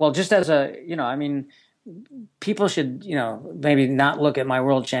 well, just as people should, maybe not look at my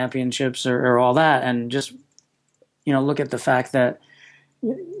world championships or all that and just, look at the fact that,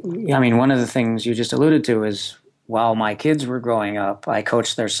 one of the things you just alluded to is, while my kids were growing up, I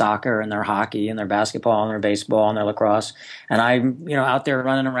coached their soccer and their hockey and their basketball and their baseball and their lacrosse. And I'm, out there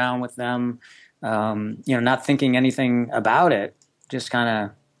running around with them, not thinking anything about it, just kind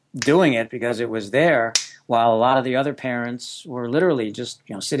of doing it because it was there, while a lot of the other parents were literally just,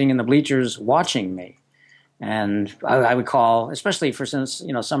 sitting in the bleachers watching me. And I would call, especially for some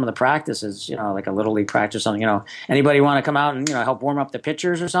of the practices, like a little league practice, something, anybody want to come out and, help warm up the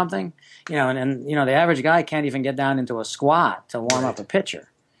pitchers or something, and the average guy can't even get down into a squat to warm up a pitcher.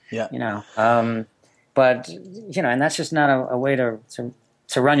 Yeah. But, and that's just not a way to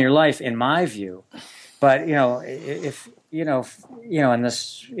run your life in my view. But, if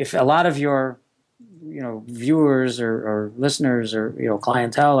a lot of your, viewers or listeners or,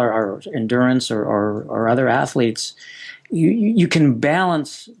 clientele or endurance or other athletes, you can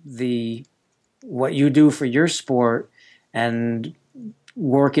balance what you do for your sport and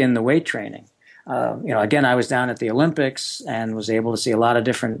work in the weight training. Again, I was down at the Olympics and was able to see a lot of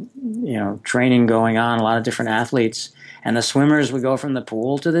different, training going on, a lot of different athletes. And the swimmers would go from the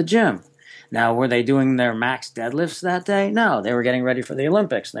pool to the gym. Now, were they doing their max deadlifts that day? No, they were getting ready for the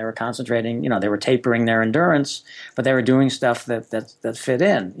Olympics. They were concentrating, they were tapering their endurance, but they were doing stuff that fit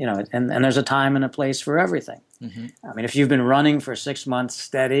in, and there's a time and a place for everything. Mm-hmm. I mean, if you've been running for 6 months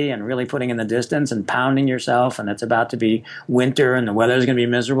steady and really putting in the distance and pounding yourself, and it's about to be winter and the weather's going to be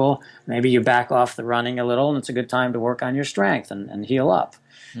miserable, maybe you back off the running a little, and it's a good time to work on your strength and heal up.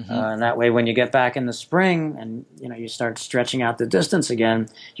 Mm-hmm. And that way, when you get back in the spring and you start stretching out the distance again,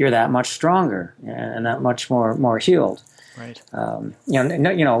 you're that much stronger and that much more healed. Right.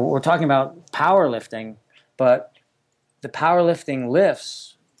 We're talking about powerlifting, but the powerlifting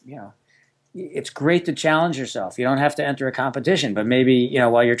lifts, it's great to challenge yourself. You don't have to enter a competition, but maybe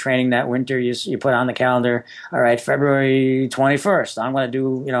while you're training that winter, you put on the calendar. All right, February 21st, I'm going to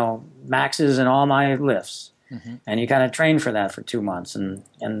do maxes in all my lifts. Mm-hmm. And you kind of train for that for 2 months, and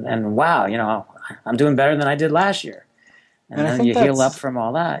wow, I'm doing better than I did last year. And then you heal up from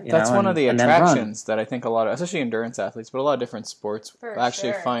all that. That's one of the attractions that I think a lot of, especially endurance athletes, but a lot of different sports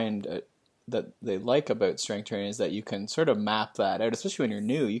find that they like about strength training is that you can sort of map that out, especially when you're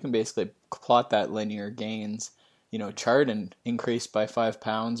new. You can basically plot that linear gains, chart and increase by 5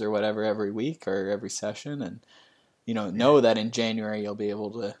 pounds or whatever every week or every session, and know that in January you'll be able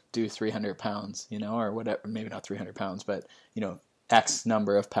to do 300 pounds, or whatever, maybe not 300 pounds, but, X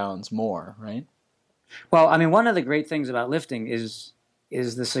number of pounds more, right? Well, I mean, one of the great things about lifting is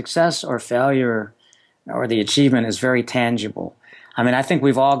the success or failure or the achievement is very tangible. I mean, I think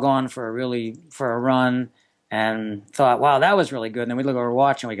we've all gone for a run and thought, wow, that was really good. And then we look over our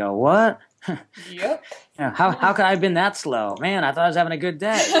watch and we go, what? Yep. How could I have been that slow? Man, I thought I was having a good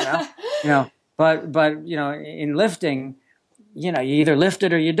day, But in lifting, you either lift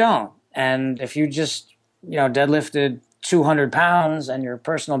it or you don't. And if you just deadlifted 200 pounds and your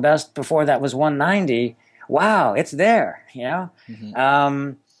personal best before that was 190, wow, it's there.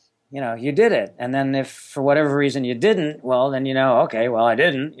 Mm-hmm. You did it. And then if for whatever reason you didn't, well, then okay, well I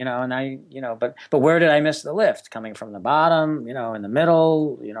didn't. And but where did I miss the lift? Coming from the bottom, in the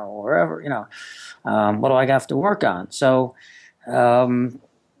middle, wherever. What do I have to work on? So.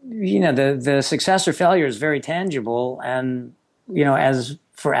 The success or failure is very tangible. And, as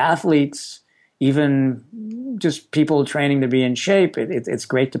for athletes, even just people training to be in shape, it's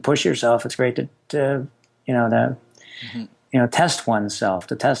great to push yourself. It's great to test oneself,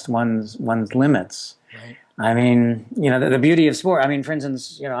 to test one's limits. Right. I mean, the beauty of sport, I mean, for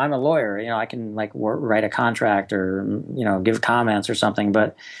instance, I'm a lawyer, I can write a contract or, give comments or something,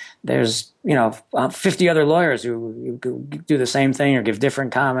 but there's, 50 other lawyers who do the same thing or give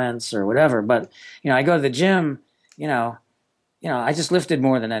different comments or whatever. But, I go to the gym, I just lifted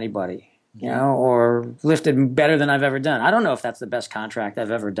more than anybody, or lifted better than I've ever done. I don't know if that's the best contract I've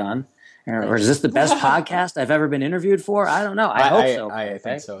ever done. Or is this the best podcast I've ever been interviewed for? I don't know. I hope so. I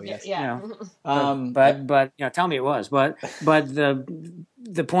think so. Yes. Yeah. But tell me it was. But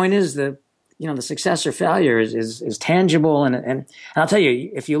the point is that the success or failure is tangible, and I'll tell you,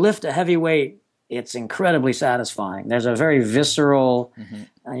 if you lift a heavy weight, it's incredibly satisfying. There's a very visceral,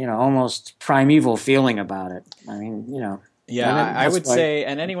 almost primeval feeling about it. I mean, Yeah, I would say,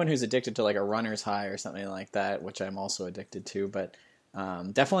 and anyone who's addicted to a runner's high or something like that, which I'm also addicted to, but.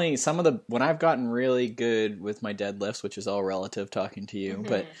 Definitely when I've gotten really good with my deadlifts, which is all relative talking to you,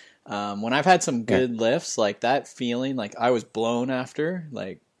 but when I've had some good lifts, that feeling, I was blown after,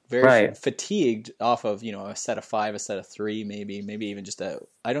 very fatigued off of, a set of 5, a set of 3, maybe even just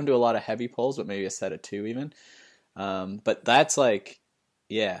I don't do a lot of heavy pulls, but maybe a set of 2 even. But that's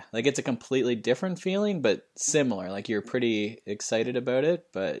it's a completely different feeling, but similar. You're pretty excited about it,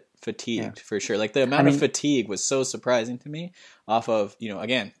 but fatigued for sure. The amount of fatigue was so surprising to me off of,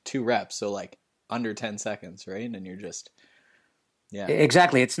 again, 2 reps. So under 10 seconds, right? And you're just,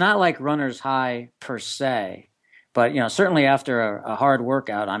 Exactly. It's not like runner's high per se, but, certainly after a hard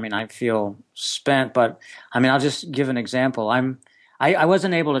workout, I feel spent, but I'll just give an example. I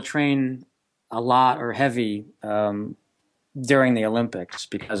wasn't able to train a lot or heavy, during the Olympics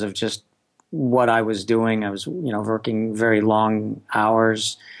because of just what I was doing. I was, working very long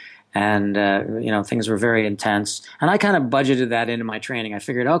hours and, things were very intense. And I kind of budgeted that into my training. I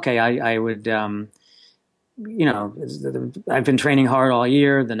figured, okay, I would, I've been training hard all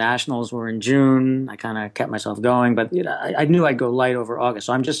year. The nationals were in June. I kind of kept myself going, but I knew I'd go light over August.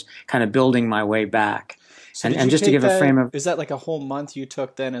 So I'm just kind of building my way back. So and just to give a frame of... Is that a whole month you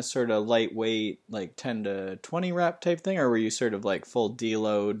took then as sort of lightweight, 10 to 20 rep type thing? Or were you sort of full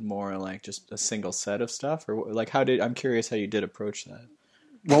deload, more just a single set of stuff? Or I'm curious how you did approach that.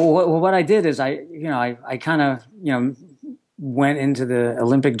 Well, what I did is I kind of, went into the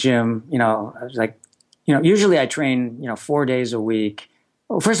Olympic gym. I was like, usually I train, 4 days a week.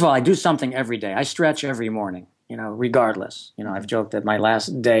 Well, first of all, I do something every day. I stretch every morning, regardless. I've joked that my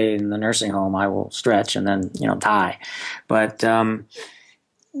last day in the nursing home, I will stretch and then, die. But,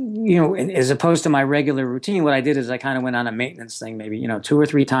 as opposed to my regular routine, what I did is I kind of went on a maintenance thing, maybe, 2 or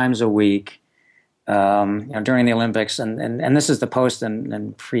 3 times a week. During the Olympics, and this is the post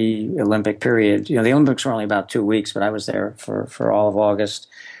and pre-Olympic period. The Olympics were only about 2 weeks, but I was there for all of August.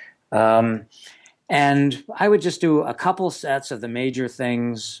 And I would just do a couple sets of the major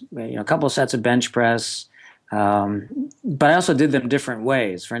things, a couple sets of bench press. But I also did them different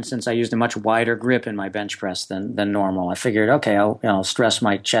ways. For instance, I used a much wider grip in my bench press than normal. I figured, okay, I'll stress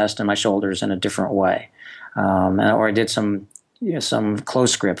my chest and my shoulders in a different way. Or I did some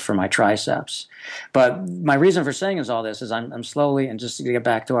close grip for my triceps. But my reason for saying all this is I'm slowly, and just to get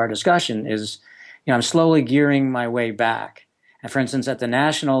back to our discussion, is I'm slowly gearing my way back. And for instance, at the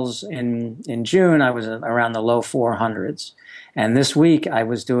Nationals in June, I was around the low 400s. And this week I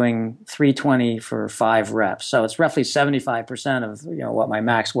was doing 320 for 5 reps. So it's roughly 75% of what my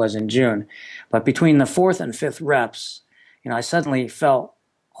max was in June. But between the 4th and 5th reps, I suddenly felt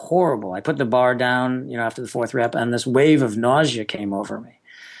horrible. I put the bar down, after the 4th rep, and this wave of nausea came over me.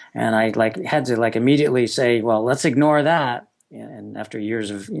 And I had to immediately say, well, let's ignore that. And after years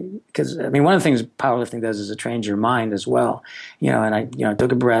of, because one of the things powerlifting does is it trains your mind as well. And I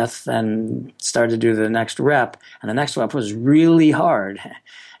took a breath and started to do the next rep, and the next rep was really hard.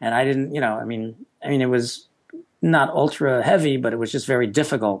 And I didn't, it was not ultra heavy, but it was just very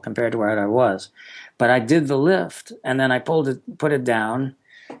difficult compared to where I was. But I did the lift, and then I put it down.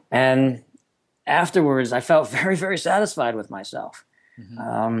 And afterwards, I felt very, very satisfied with myself.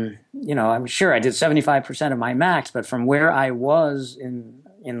 Mm-hmm. I'm sure I did 75% of my max, but from where I was in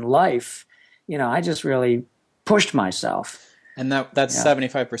life, I just really pushed myself. And that's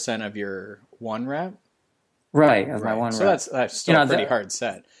 75% of your one rep? Right, of my one so rep. So that's still a pretty hard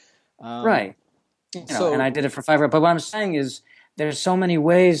set. Right. And I did it for 5 reps. But what I'm saying is there's so many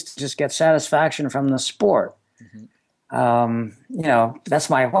ways to just get satisfaction from the sport. Mm-hmm. That's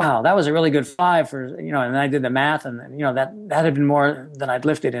wow, that was a really good 5 for, and I did the math, and, that had been more than I'd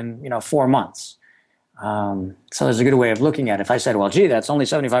lifted in, 4 months. So there's a good way of looking at it. If I said, well, gee, that's only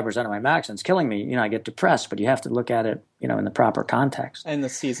 75% of my max and it's killing me, I get depressed, but you have to look at it, in the proper context. And the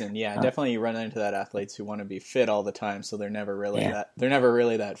season, definitely you run into that athletes who want to be fit all the time. So they're never really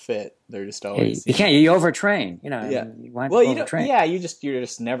that fit. They're just always, you overtrain, you want to overtrain. you're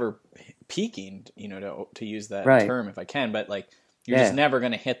just never peaking, to use that term if I can, but you're just never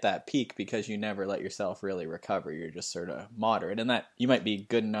going to hit that peak because you never let yourself really recover. You're just sort of moderate, and that you might be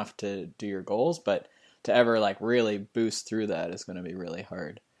good enough to do your goals, but to ever really boost through that is going to be really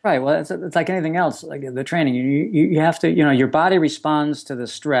hard. Right. Well, it's like anything else, like the training. You have to, your body responds to the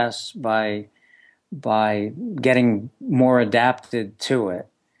stress by getting more adapted to it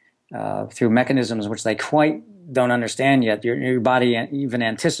through mechanisms which they quite don't understand yet. Your body even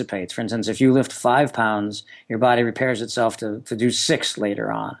anticipates. For instance, if you lift 5 pounds, your body repairs itself to do 6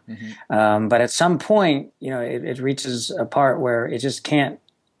 later on. Mm-hmm. But at some point, it reaches a part where it just can't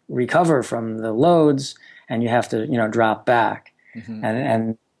recover from the loads, and you have to, drop back. Mm-hmm.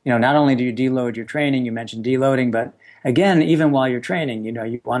 And not only do you deload your training, you mentioned deloading, but again, even while you're training,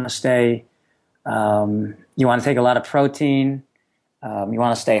 you want to stay, you want to take a lot of protein. You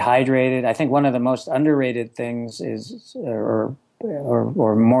want to stay hydrated. I think one of the most underrated things is, or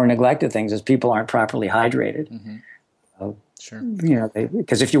more neglected things, is people aren't properly hydrated. Mm-hmm. Sure.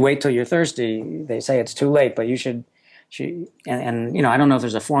 Because if you wait till you're thirsty, they say it's too late. But you should I don't know if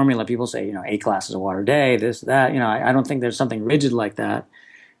there's a formula. People say 8 glasses of water a day, this, that. I don't think there's something rigid like that.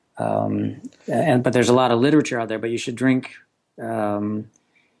 But there's a lot of literature out there. But you should drink, a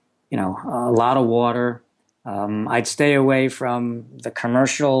lot of water. I'd stay away from the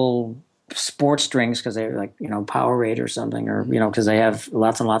commercial sports drinks because they're Powerade or something, or because they have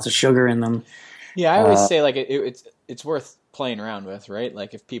lots and lots of sugar in them. Yeah, I always say it's worth playing around with, right?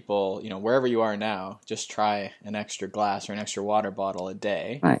 Like if people, wherever you are now, just try an extra glass or an extra water bottle a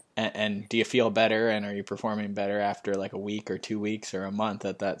day. Right. And do you feel better, and are you performing better after a week or 2 weeks or a month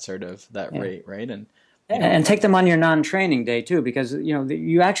at that sort of rate, right? And take them on your non-training day too, because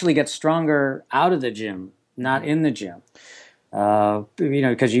you actually get stronger out of the gym, not in the gym.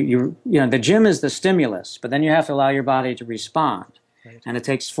 Because the gym is the stimulus, but then you have to allow your body to respond. Right. And it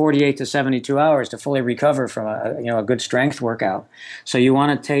takes 48 to 72 hours to fully recover from a good strength workout. So you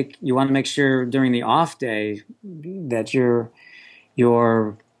want to make sure during the off day that you're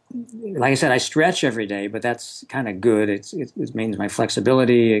like I said, I stretch every day, but that's kind of good. It means my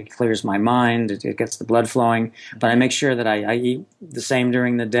flexibility, it clears my mind, it gets the blood flowing. But I make sure that I eat the same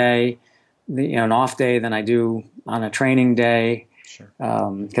during the day, an off day than I do on a training day. Sure.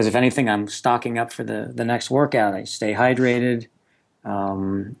 Because if anything, I'm stocking up for the next workout. I stay hydrated.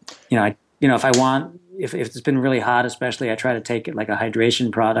 If I want, if it's been really hot, especially, I try to take it like a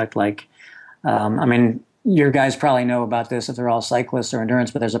hydration product. Like, your guys probably know about this if they're all cyclists or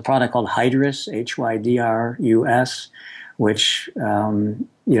endurance, but there's a product called Hydrus, Hydrus, which,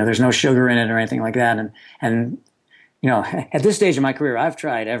 there's no sugar in it or anything like that. And at this stage of my career, I've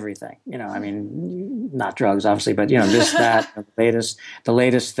tried everything, not drugs, obviously, but, this, that, the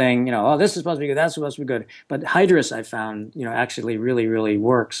latest thing, this is supposed to be good, that's supposed to be good. But Hydrus, I found, actually really, really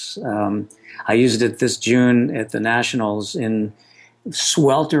works. I used it this June at the Nationals in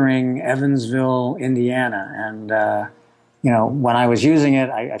sweltering Evansville, Indiana. And, when I was using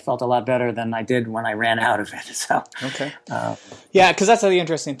it, I felt a lot better than I did when I ran out of it. So, okay. Yeah, because that's the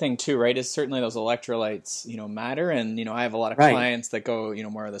interesting thing too, right? Is certainly those electrolytes, matter. And, I have a lot of clients that go,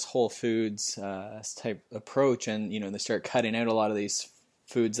 more of this whole foods type approach. And, they start cutting out a lot of these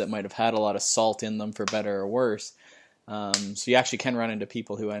foods that might have had a lot of salt in them for better or worse. So you actually can run into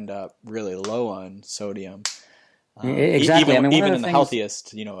people who end up really low on sodium. Exactly. Even in the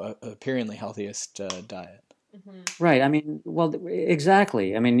healthiest, appearingly healthiest diet. Mm-hmm. Right. Well,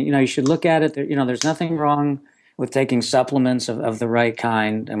 exactly. You should look at it. There's nothing wrong with taking supplements of the right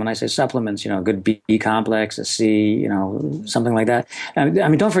kind. And when I say supplements, good B complex, a C, something like that.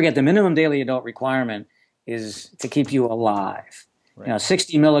 Don't forget the minimum daily adult requirement is to keep you alive. Right.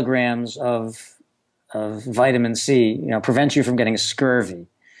 60 milligrams of vitamin C, prevents you from getting scurvy.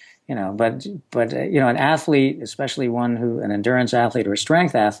 But an athlete, especially an endurance athlete or a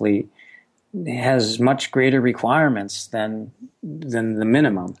strength athlete, has much greater requirements than the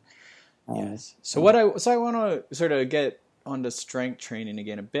minimum. Yes. So I want to sort of get onto strength training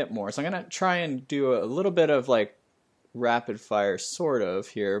again a bit more. So I'm going to try and do a little bit of like rapid fire sort of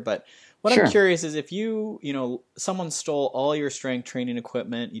here. But what I'm curious is if someone stole all your strength training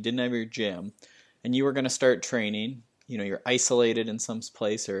equipment, you didn't have your gym, and you were going to start training. You're isolated in some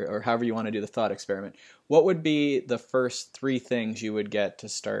place or however you want to do the thought experiment. What would be the first 3 things you would get to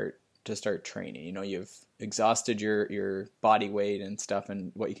start training? You've exhausted your body weight and stuff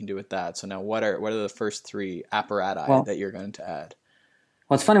and what you can do with that. So now what are the first 3 apparatus that you're going to add?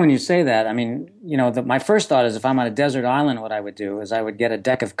 Well, it's funny when you say that. My first thought is if I'm on a desert island, what I would do is I would get a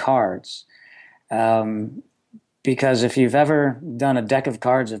deck of cards. Because if you've ever done a deck of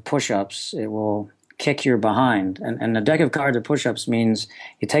cards of push-ups, it will kick your behind. And a deck of cards of push-ups means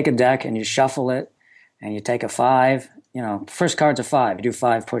you take a deck and you shuffle it and you take a 5. First card's a 5, you do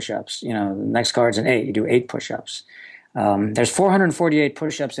 5 push-ups. The next card's an 8, you do 8 push-ups. There's 448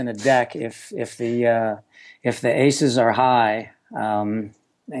 push-ups in a deck if the aces are high.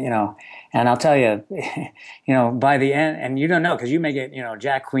 And I'll tell you, by the end, and you don't know because you may get,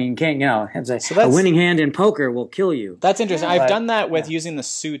 Jack, Queen, King. It's a winning hand in poker will kill you. That's interesting. I've done that with using the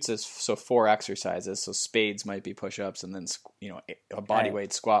suits as 4 exercises. So spades might be push-ups, and then a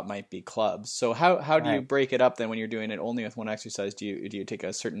bodyweight squat might be clubs. So how do you break it up then when you're doing it only with one exercise? Do you take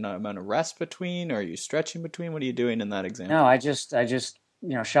a certain amount of rest between, or are you stretching between? What are you doing in that example? No, I just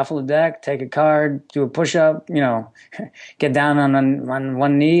shuffle the deck, take a card, do a push-up, get down on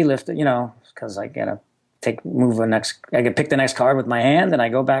one knee, lift it, because I gotta I can pick the next card with my hand, and I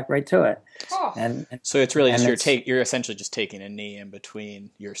go back right to it. Oh. And so it's really just you're essentially just taking a knee in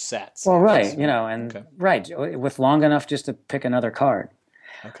between your sets. Well, right, with long enough just to pick another card.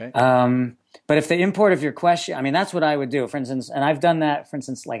 Okay. But if the import of your question, that's what I would do. For instance, and I've done that, for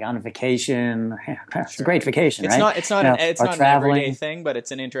instance, like on a vacation. It's a great vacation, right? It's not an everyday thing, but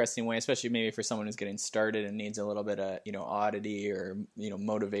it's an interesting way, especially maybe for someone who's getting started and needs a little bit of, oddity or,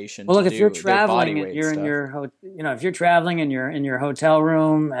 motivation. Well, look, if you're traveling and you're in if you're traveling and you're in your hotel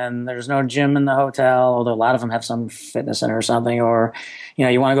room and there's no gym in the hotel, although a lot of them have some fitness center or something, or,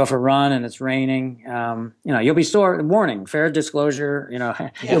 you want to go for a run and it's raining, you'll be sore. Warning, fair disclosure,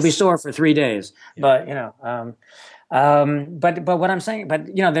 yes. You'll be sore for 3 days. Yeah. But what I'm saying,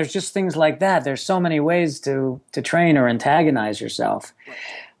 there's just things like that. There's so many ways to train or antagonize yourself.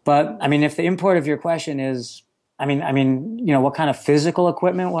 But if the import of your question is, what kind of physical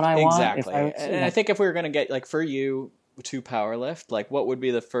equipment would I want? Exactly. And I think if we were going to get, like, for you to powerlift, like, what would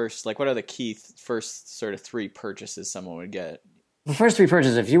be the first, like, what are the key first sort of 3 purchases someone would get? The first 3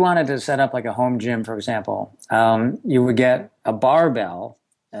 purchases, if you wanted to set up like a home gym, for example, you would get a barbell.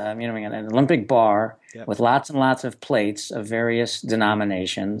 An Olympic bar with lots and lots of plates of various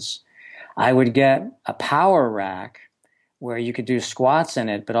denominations. I would get a power rack where you could do squats in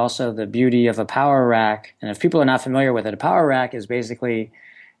it, but also the beauty of a power rack. And if people are not familiar with it, a power rack is basically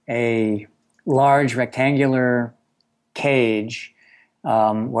a large rectangular cage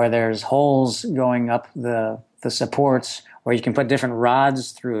where there's holes going up the supports where you can put different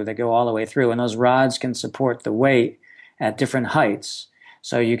rods through that go all the way through. And those rods can support the weight at different heights.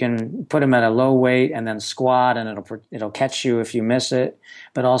 So you can put them at a low weight and then squat, and it'll catch you if you miss it.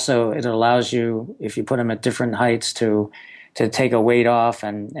 But also it allows you, if you put them at different heights, to take a weight off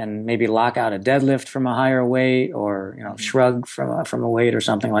and maybe lock out a deadlift from a higher weight, or shrug from a weight or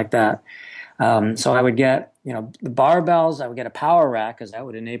something like that. So I would get the barbells. I would get a power rack because that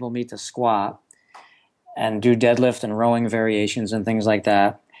would enable me to squat and do deadlift and rowing variations and things like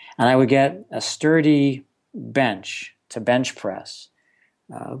that. And I would get a sturdy bench to bench press.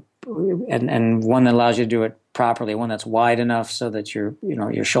 And one that allows you to do it properly, one that's wide enough so that your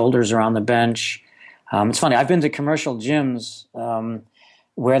shoulders are on the bench. It's funny, I've been to commercial gyms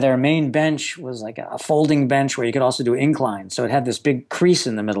where their main bench was like a folding bench where you could also do inclines. So it had this big crease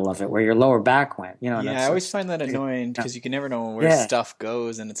in the middle of it where your lower back went. Yeah, I always find that annoying because you can never know where stuff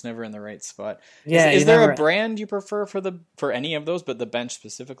goes and it's never in the right spot. Yeah, is there a brand you prefer for any of those, but the bench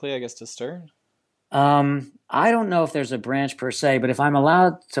specifically, I guess, to start? I don't know if there's a branch per se, but if I'm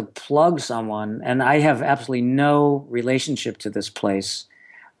allowed to plug someone, and I have absolutely no relationship to this place,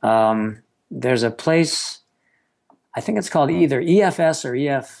 there's a place, I think it's called either EFS or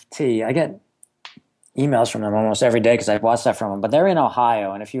EFT. I get emails from them almost every day because I watch that from them, but they're in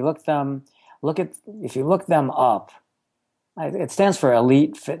Ohio. And if you look them up, it stands for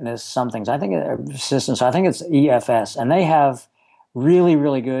Elite Fitness something. So I think system. So I think it's EFS, and they have really,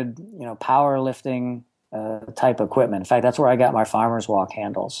 really good, powerlifting type equipment. In fact, that's where I got my Farmer's Walk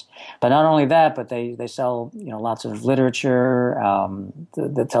handles. But not only that, but they sell lots of literature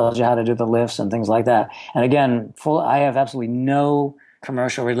that tells you how to do the lifts and things like that. And again, I have absolutely no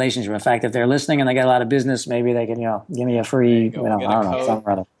commercial relationship. In fact, if they're listening and they get a lot of business, maybe they can give me a free I don't know, something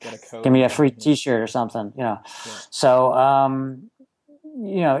or other. Give me a free T-shirt or something. Yeah. So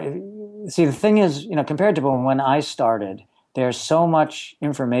see, the thing is, compared to when I started, there's so much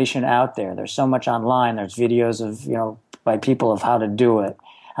information out there. There's so much online. There's videos of, by people of how to do it,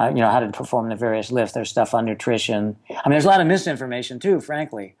 how to perform the various lifts. There's stuff on nutrition. I mean, there's a lot of misinformation too,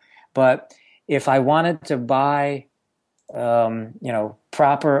 frankly. But if I wanted to buy,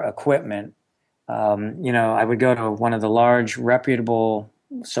 proper equipment, I would go to one of the large reputable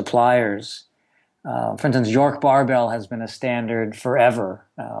suppliers. For instance, York Barbell has been a standard forever.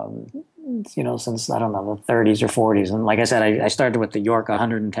 Since, I don't know, the 30s or 40s. And like I said, I started with the York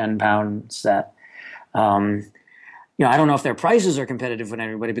 110-pound set. I don't know if their prices are competitive with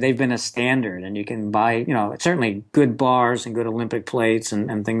everybody, but they've been a standard. And you can buy, certainly good bars and good Olympic plates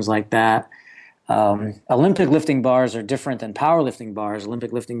and things like that. Olympic lifting bars are different than powerlifting bars.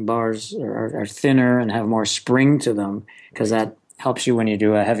 Olympic lifting bars are thinner and have more spring to them because that helps you when you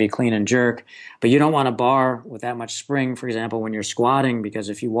do a heavy clean and jerk. But you don't want a bar with that much spring, for example, when you're squatting, because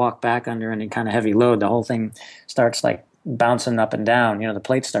if you walk back under any kind of heavy load, the whole thing starts like bouncing up and down. The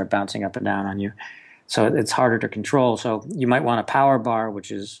plates start bouncing up and down on you. So it's harder to control. So you might want a power bar, which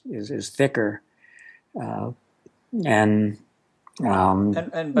is thicker. But I mean,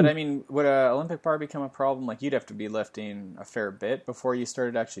 would an Olympic bar become a problem? Like you'd have to be lifting a fair bit before you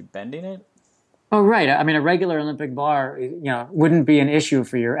started actually bending it? Oh, right. I mean, a regular Olympic bar, wouldn't be an issue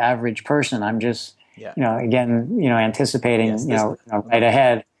for your average person. I'm just, anticipating, right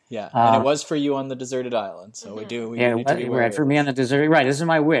ahead. Yeah, and it was for you on the deserted island, so we need to be right, for me on the deserted, right. This is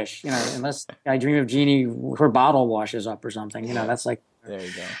my wish, unless I dream of Jeannie, her bottle washes up or something, that's like. There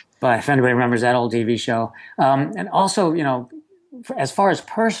you go. But if anybody remembers that old TV show. And also, as far as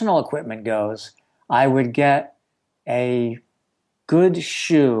personal equipment goes, I would get a good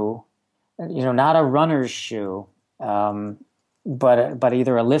shoe, not a runner's shoe, but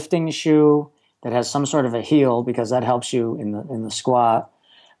either a lifting shoe that has some sort of a heel because that helps you in the squat.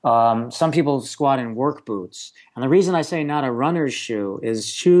 Some people squat in work boots, and the reason I say not a runner's shoe is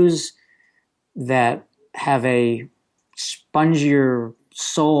shoes that have a spongier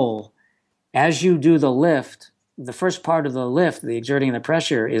sole. As you do the lift, the first part of the lift, the exerting the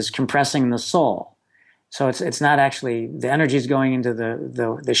pressure, is compressing the sole. So it's not actually, the energy is going into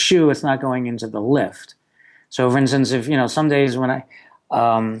the shoe, it's not going into the lift. So for instance, if, some days when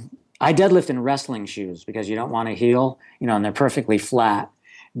I deadlift in wrestling shoes because you don't want to heel, and they're perfectly flat.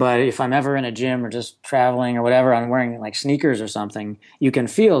 But if I'm ever in a gym or just traveling or whatever, I'm wearing like sneakers or something, you can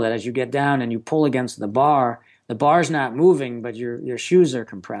feel that as you get down and you pull against the bar's not moving, but your shoes are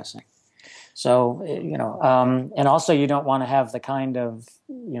compressing. So, and also you don't want to have the kind of,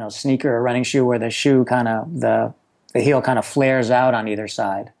 sneaker or running shoe where the shoe kind of, the the heel kind of flares out on either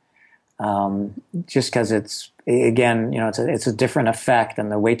side, just because it's, again, it's a different effect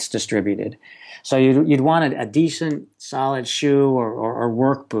and the weight's distributed. So you'd want a decent solid shoe or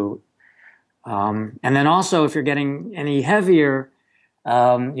work boot. And then also, if you're getting any heavier,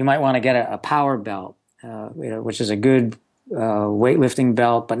 you might want to get a power belt, which is a good weightlifting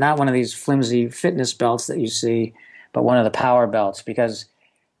belt, but not one of these flimsy fitness belts that you see, but one of the power belts. Because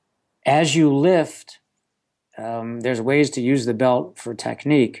as you lift, there's ways to use the belt for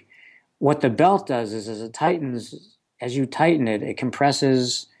technique. What the belt does is, as you tighten it, it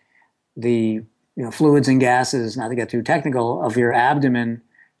compresses the fluids and gases, not to get too technical, of your abdomen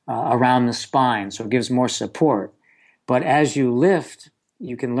around the spine, so it gives more support. But as you lift,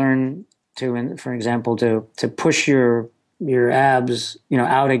 you can learn to, for example, to push your abs,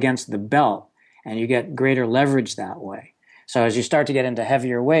 out against the belt, and you get greater leverage that way. So as you start to get into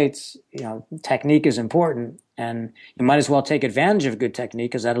heavier weights, technique is important, and you might as well take advantage of good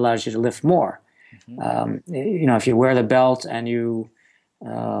technique, because that allows you to lift more. Mm-hmm. If you wear the belt and you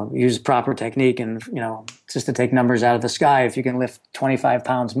use proper technique, and just to take numbers out of the sky, if you can lift 25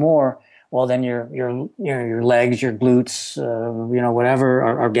 pounds more, well, then your legs, your glutes, whatever,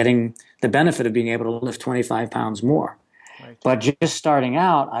 are getting the benefit of being able to lift 25 pounds more. Right. But just starting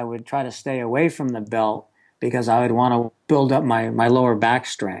out, I would try to stay away from the belt, because I would want to build up my lower back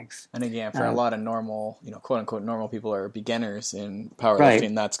strength. And again, for a lot of normal, quote unquote normal people, or beginners in powerlifting,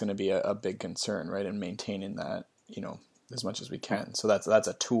 right, that's going to be a big concern, right? And maintaining that, as much as we can. So that's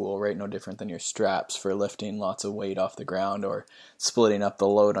a tool, right? No different than your straps for lifting lots of weight off the ground, or splitting up the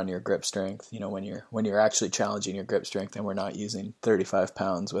load on your grip strength. When you're actually challenging your grip strength, and we're not using 35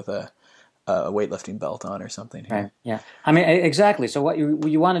 pounds with a weightlifting belt on or something here. Right. Yeah. I mean, exactly. So what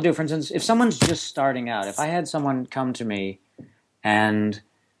you want to do, for instance, if someone's just starting out, if I had someone come to me and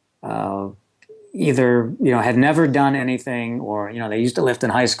either had never done anything, or they used to lift in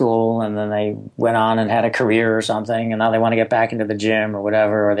high school and then they went on and had a career or something, and now they want to get back into the gym or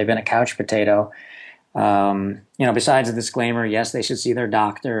whatever, or they've been a couch potato. Besides the disclaimer, yes, they should see their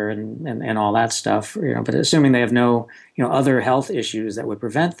doctor and all that stuff. But assuming they have no other health issues that would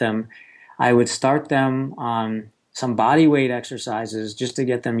prevent them, I would start them on some body weight exercises just to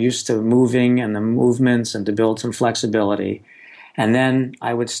get them used to moving and the movements, and to build some flexibility. And then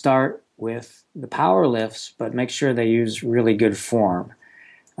I would start with the power lifts, but make sure they use really good form.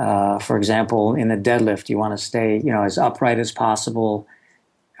 For example, in the deadlift, you want to stay, as upright as possible,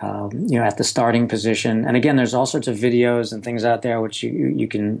 at the starting position. And again, there's all sorts of videos and things out there which you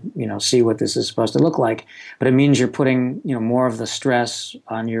can, see what this is supposed to look like. But it means you're putting, more of the stress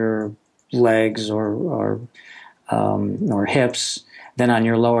on your legs or hips than on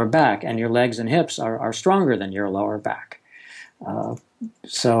your lower back. And your legs and hips are stronger than your lower back. And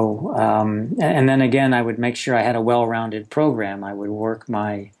then again, I would make sure I had a well-rounded program. I would work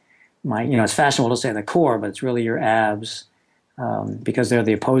my it's fashionable to say the core, but it's really your abs, because they're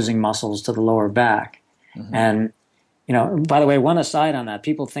the opposing muscles to the lower back. Mm-hmm. And, by the way, one aside on that,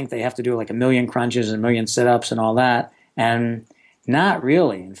 people think they have to do like 1 million crunches and 1 million sit-ups and all that. And not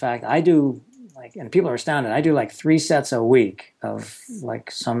really. In fact, I do and people are astounded, I do 3 sets a week of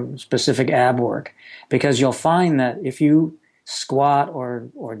some specific ab work, because you'll find that if you squat or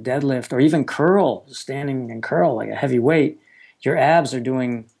deadlift, or even curl, standing and curl like a heavy weight, your abs are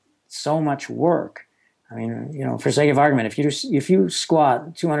doing so much work. I mean, for sake of argument, if you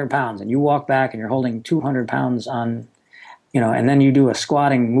squat 200 pounds and you walk back and you're holding 200 pounds on, and then you do a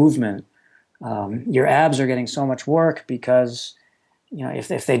squatting movement, your abs are getting so much work, because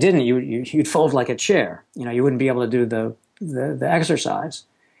if they didn't, you'd fold like a chair. You wouldn't be able to do the exercise.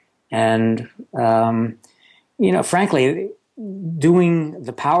 And frankly, doing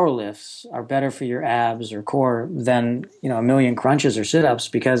the power lifts are better for your abs or core than 1 million crunches or sit-ups,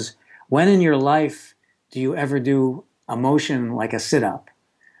 because when in your life do you ever do a motion like a sit-up?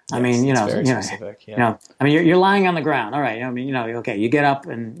 I mean, very specific, yeah. I mean, you're lying on the ground. All right. I mean, okay, you get up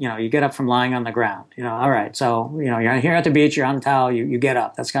and, you get up from lying on the ground, all right. So, you're here at the beach, you're on the towel, you get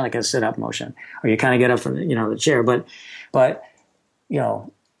up. That's kind of like a sit-up motion, or you kind of get up from, the chair. But,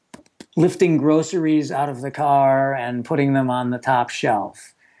 lifting groceries out of the car and putting them on the top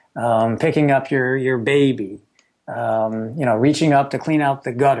shelf, picking up your baby, reaching up to clean out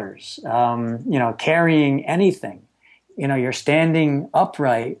the gutters, carrying anything. You're standing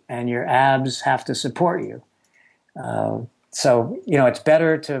upright and your abs have to support you. So, it's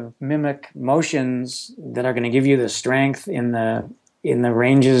better to mimic motions that are going to give you the strength in the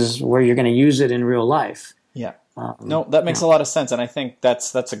ranges where you're going to use it in real life. Yeah. No, that makes a lot of sense, and I think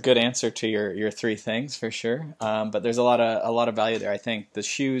that's a good answer to your 3 things for sure. But there's a lot of value there. I think the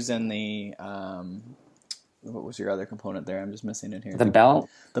shoes and the what was your other component there? I'm just missing it here. The belt.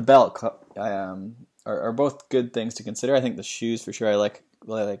 The belt are both good things to consider. I think the shoes for sure. I like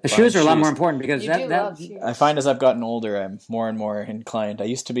the shoes are a lot more important because I find as I've gotten older, I'm more and more inclined. I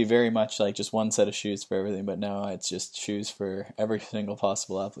used to be very much like just one set of shoes for everything, but now it's just shoes for every single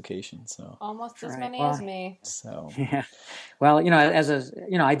possible application. So almost as many as me. So yeah. Well,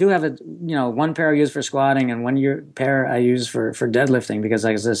 I do have one pair I use for squatting and pair I use for deadlifting because,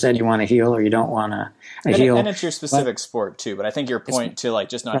 like, as I said, you want to heel or you don't want to heal. And it's your specific sport too. But I think your point to like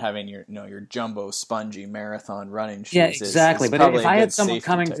just not having your your jumbo spongy marathon running shoes. Yeah, exactly. Is but if I had someone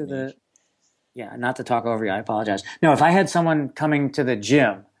coming technique. not to talk over you, I apologize. No, if I had someone coming to the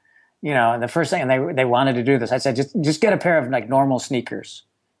gym, the first thing, and they wanted to do this, I'd say just get a pair of like normal sneakers.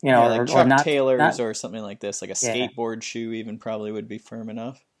 Like Chuck Taylors or something like this, like a skateboard shoe even probably would be firm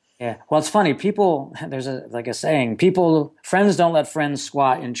enough. Yeah. Well, it's funny. There's a saying, friends don't let friends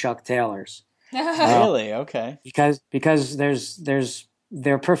squat in Chuck Taylors. Really? Okay. Because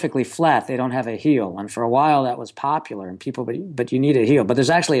they're perfectly flat. They don't have a heel. And for a while that was popular and but you need a heel. But there's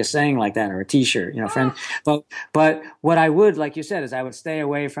actually a saying like that, or a t-shirt, friend. But what I would, like you said, is I would stay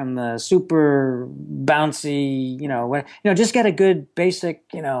away from the super bouncy, just get a good basic,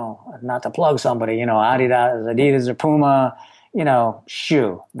 not to plug somebody, Adidas or Puma,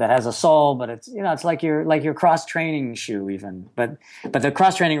 shoe that has a sole, but it's, it's like your cross training shoe even. But the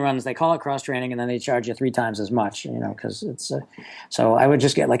cross training runs, they call it cross training and then they charge you 3 times as much, because it's, so I would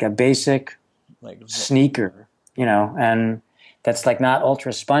just get like a basic sneaker, and that's like not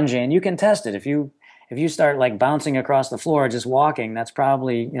ultra spongy, and you can test it. If you start like bouncing across the floor just walking, that's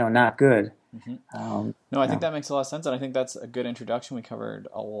probably, not good. Mm-hmm. No, I think that makes a lot of sense, and I think that's a good introduction. We covered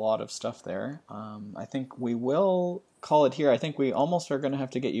a lot of stuff there. I think we will call it here. I think we almost are going to have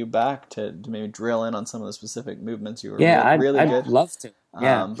to get you back to maybe drill in on some of the specific movements you were really good. I'd love to.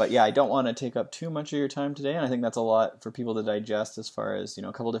 Yeah. But yeah, I don't want to take up too much of your time today, and I think that's a lot for people to digest as far as, a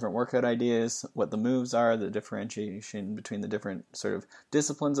couple different workout ideas, what the moves are, the differentiation between the different sort of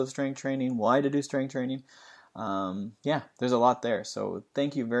disciplines of strength training, why to do strength training. There's a lot there. So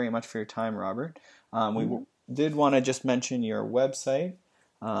thank you very much for your time, Robert. We did want to just mention your website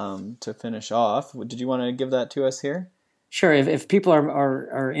to finish off. Did you want to give that to us here? Sure. If people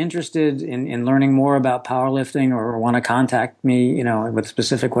are interested in learning more about powerlifting or want to contact me, with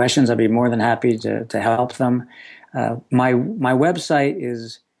specific questions, I'd be more than happy to help them. My website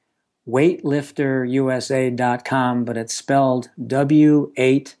is weightlifterusa.com, but it's spelled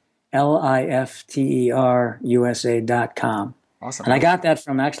W8LIFTERUSA.com. Awesome. And I got that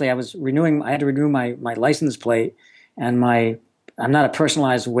from, actually, I had to renew my license plate, and I'm not a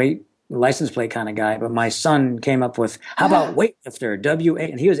personalized weight license plate kind of guy, but my son came up with, how about weightlifter, W8,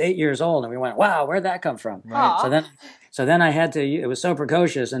 and he was 8 years old, and we went, wow, where'd that come from? Right. So then I had to, it was so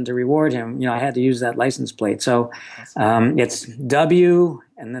precocious, and to reward him, I had to use that license plate. So it's W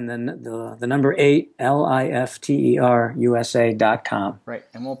and then the number 8, LIFTERUSA.com. Right,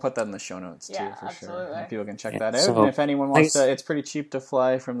 and we'll put that in the show notes too, for absolutely. sure. And people can check that out. And if anyone wants to, it's pretty cheap to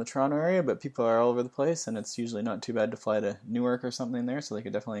fly from the Toronto area, but people are all over the place, and it's usually not too bad to fly to Newark or something there, so they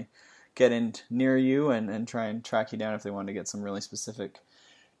could definitely get in near you and try and track you down if they want to get some really specific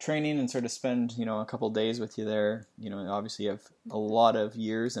training and sort of spend, a couple days with you there. Obviously you have a lot of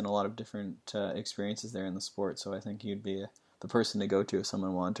years and a lot of different experiences there in the sport, so I think you'd be the person to go to if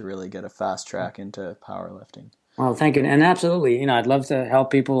someone wanted to really get a fast track into powerlifting. Well, thank you. And absolutely, I'd love to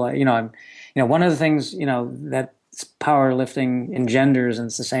help people. One of the things, that powerlifting engenders, and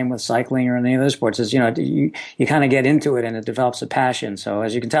it's the same with cycling or any other sports, is, you kind of get into it and it develops a passion. So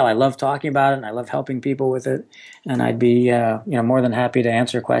as you can tell, I love talking about it and I love helping people with it. And I'd be, more than happy to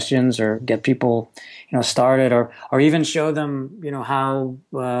answer questions or get people, started or even show them, how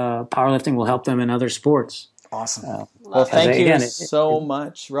powerlifting will help them in other sports. Awesome. Well, thank you so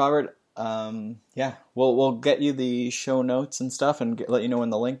much, Robert. We'll get you the show notes and stuff and let you know when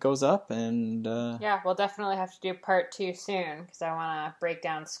the link goes up. And we'll definitely have to do part 2 soon because I want to break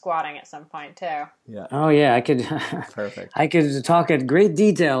down squatting at some point too. Yeah. Oh yeah, I could. Perfect. I could talk at great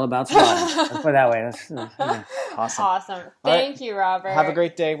detail about squatting. Let's put it that way. Awesome. Thank you, Robert. Have a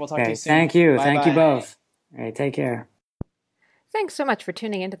great day. We'll talk to you soon. Thank you. Bye-bye. Thank you both. All right. Take care. Thanks so much for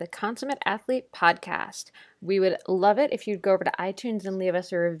tuning into the Consummate Athlete podcast. We would love it if you'd go over to iTunes and leave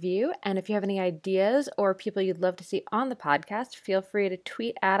us a review. And if you have any ideas or people you'd love to see on the podcast, feel free to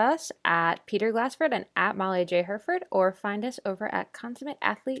tweet at us at Peter Glassford and at Molly J. Herford, or find us over at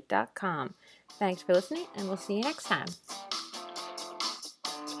consummateathlete.com. Thanks for listening, and we'll see you next time.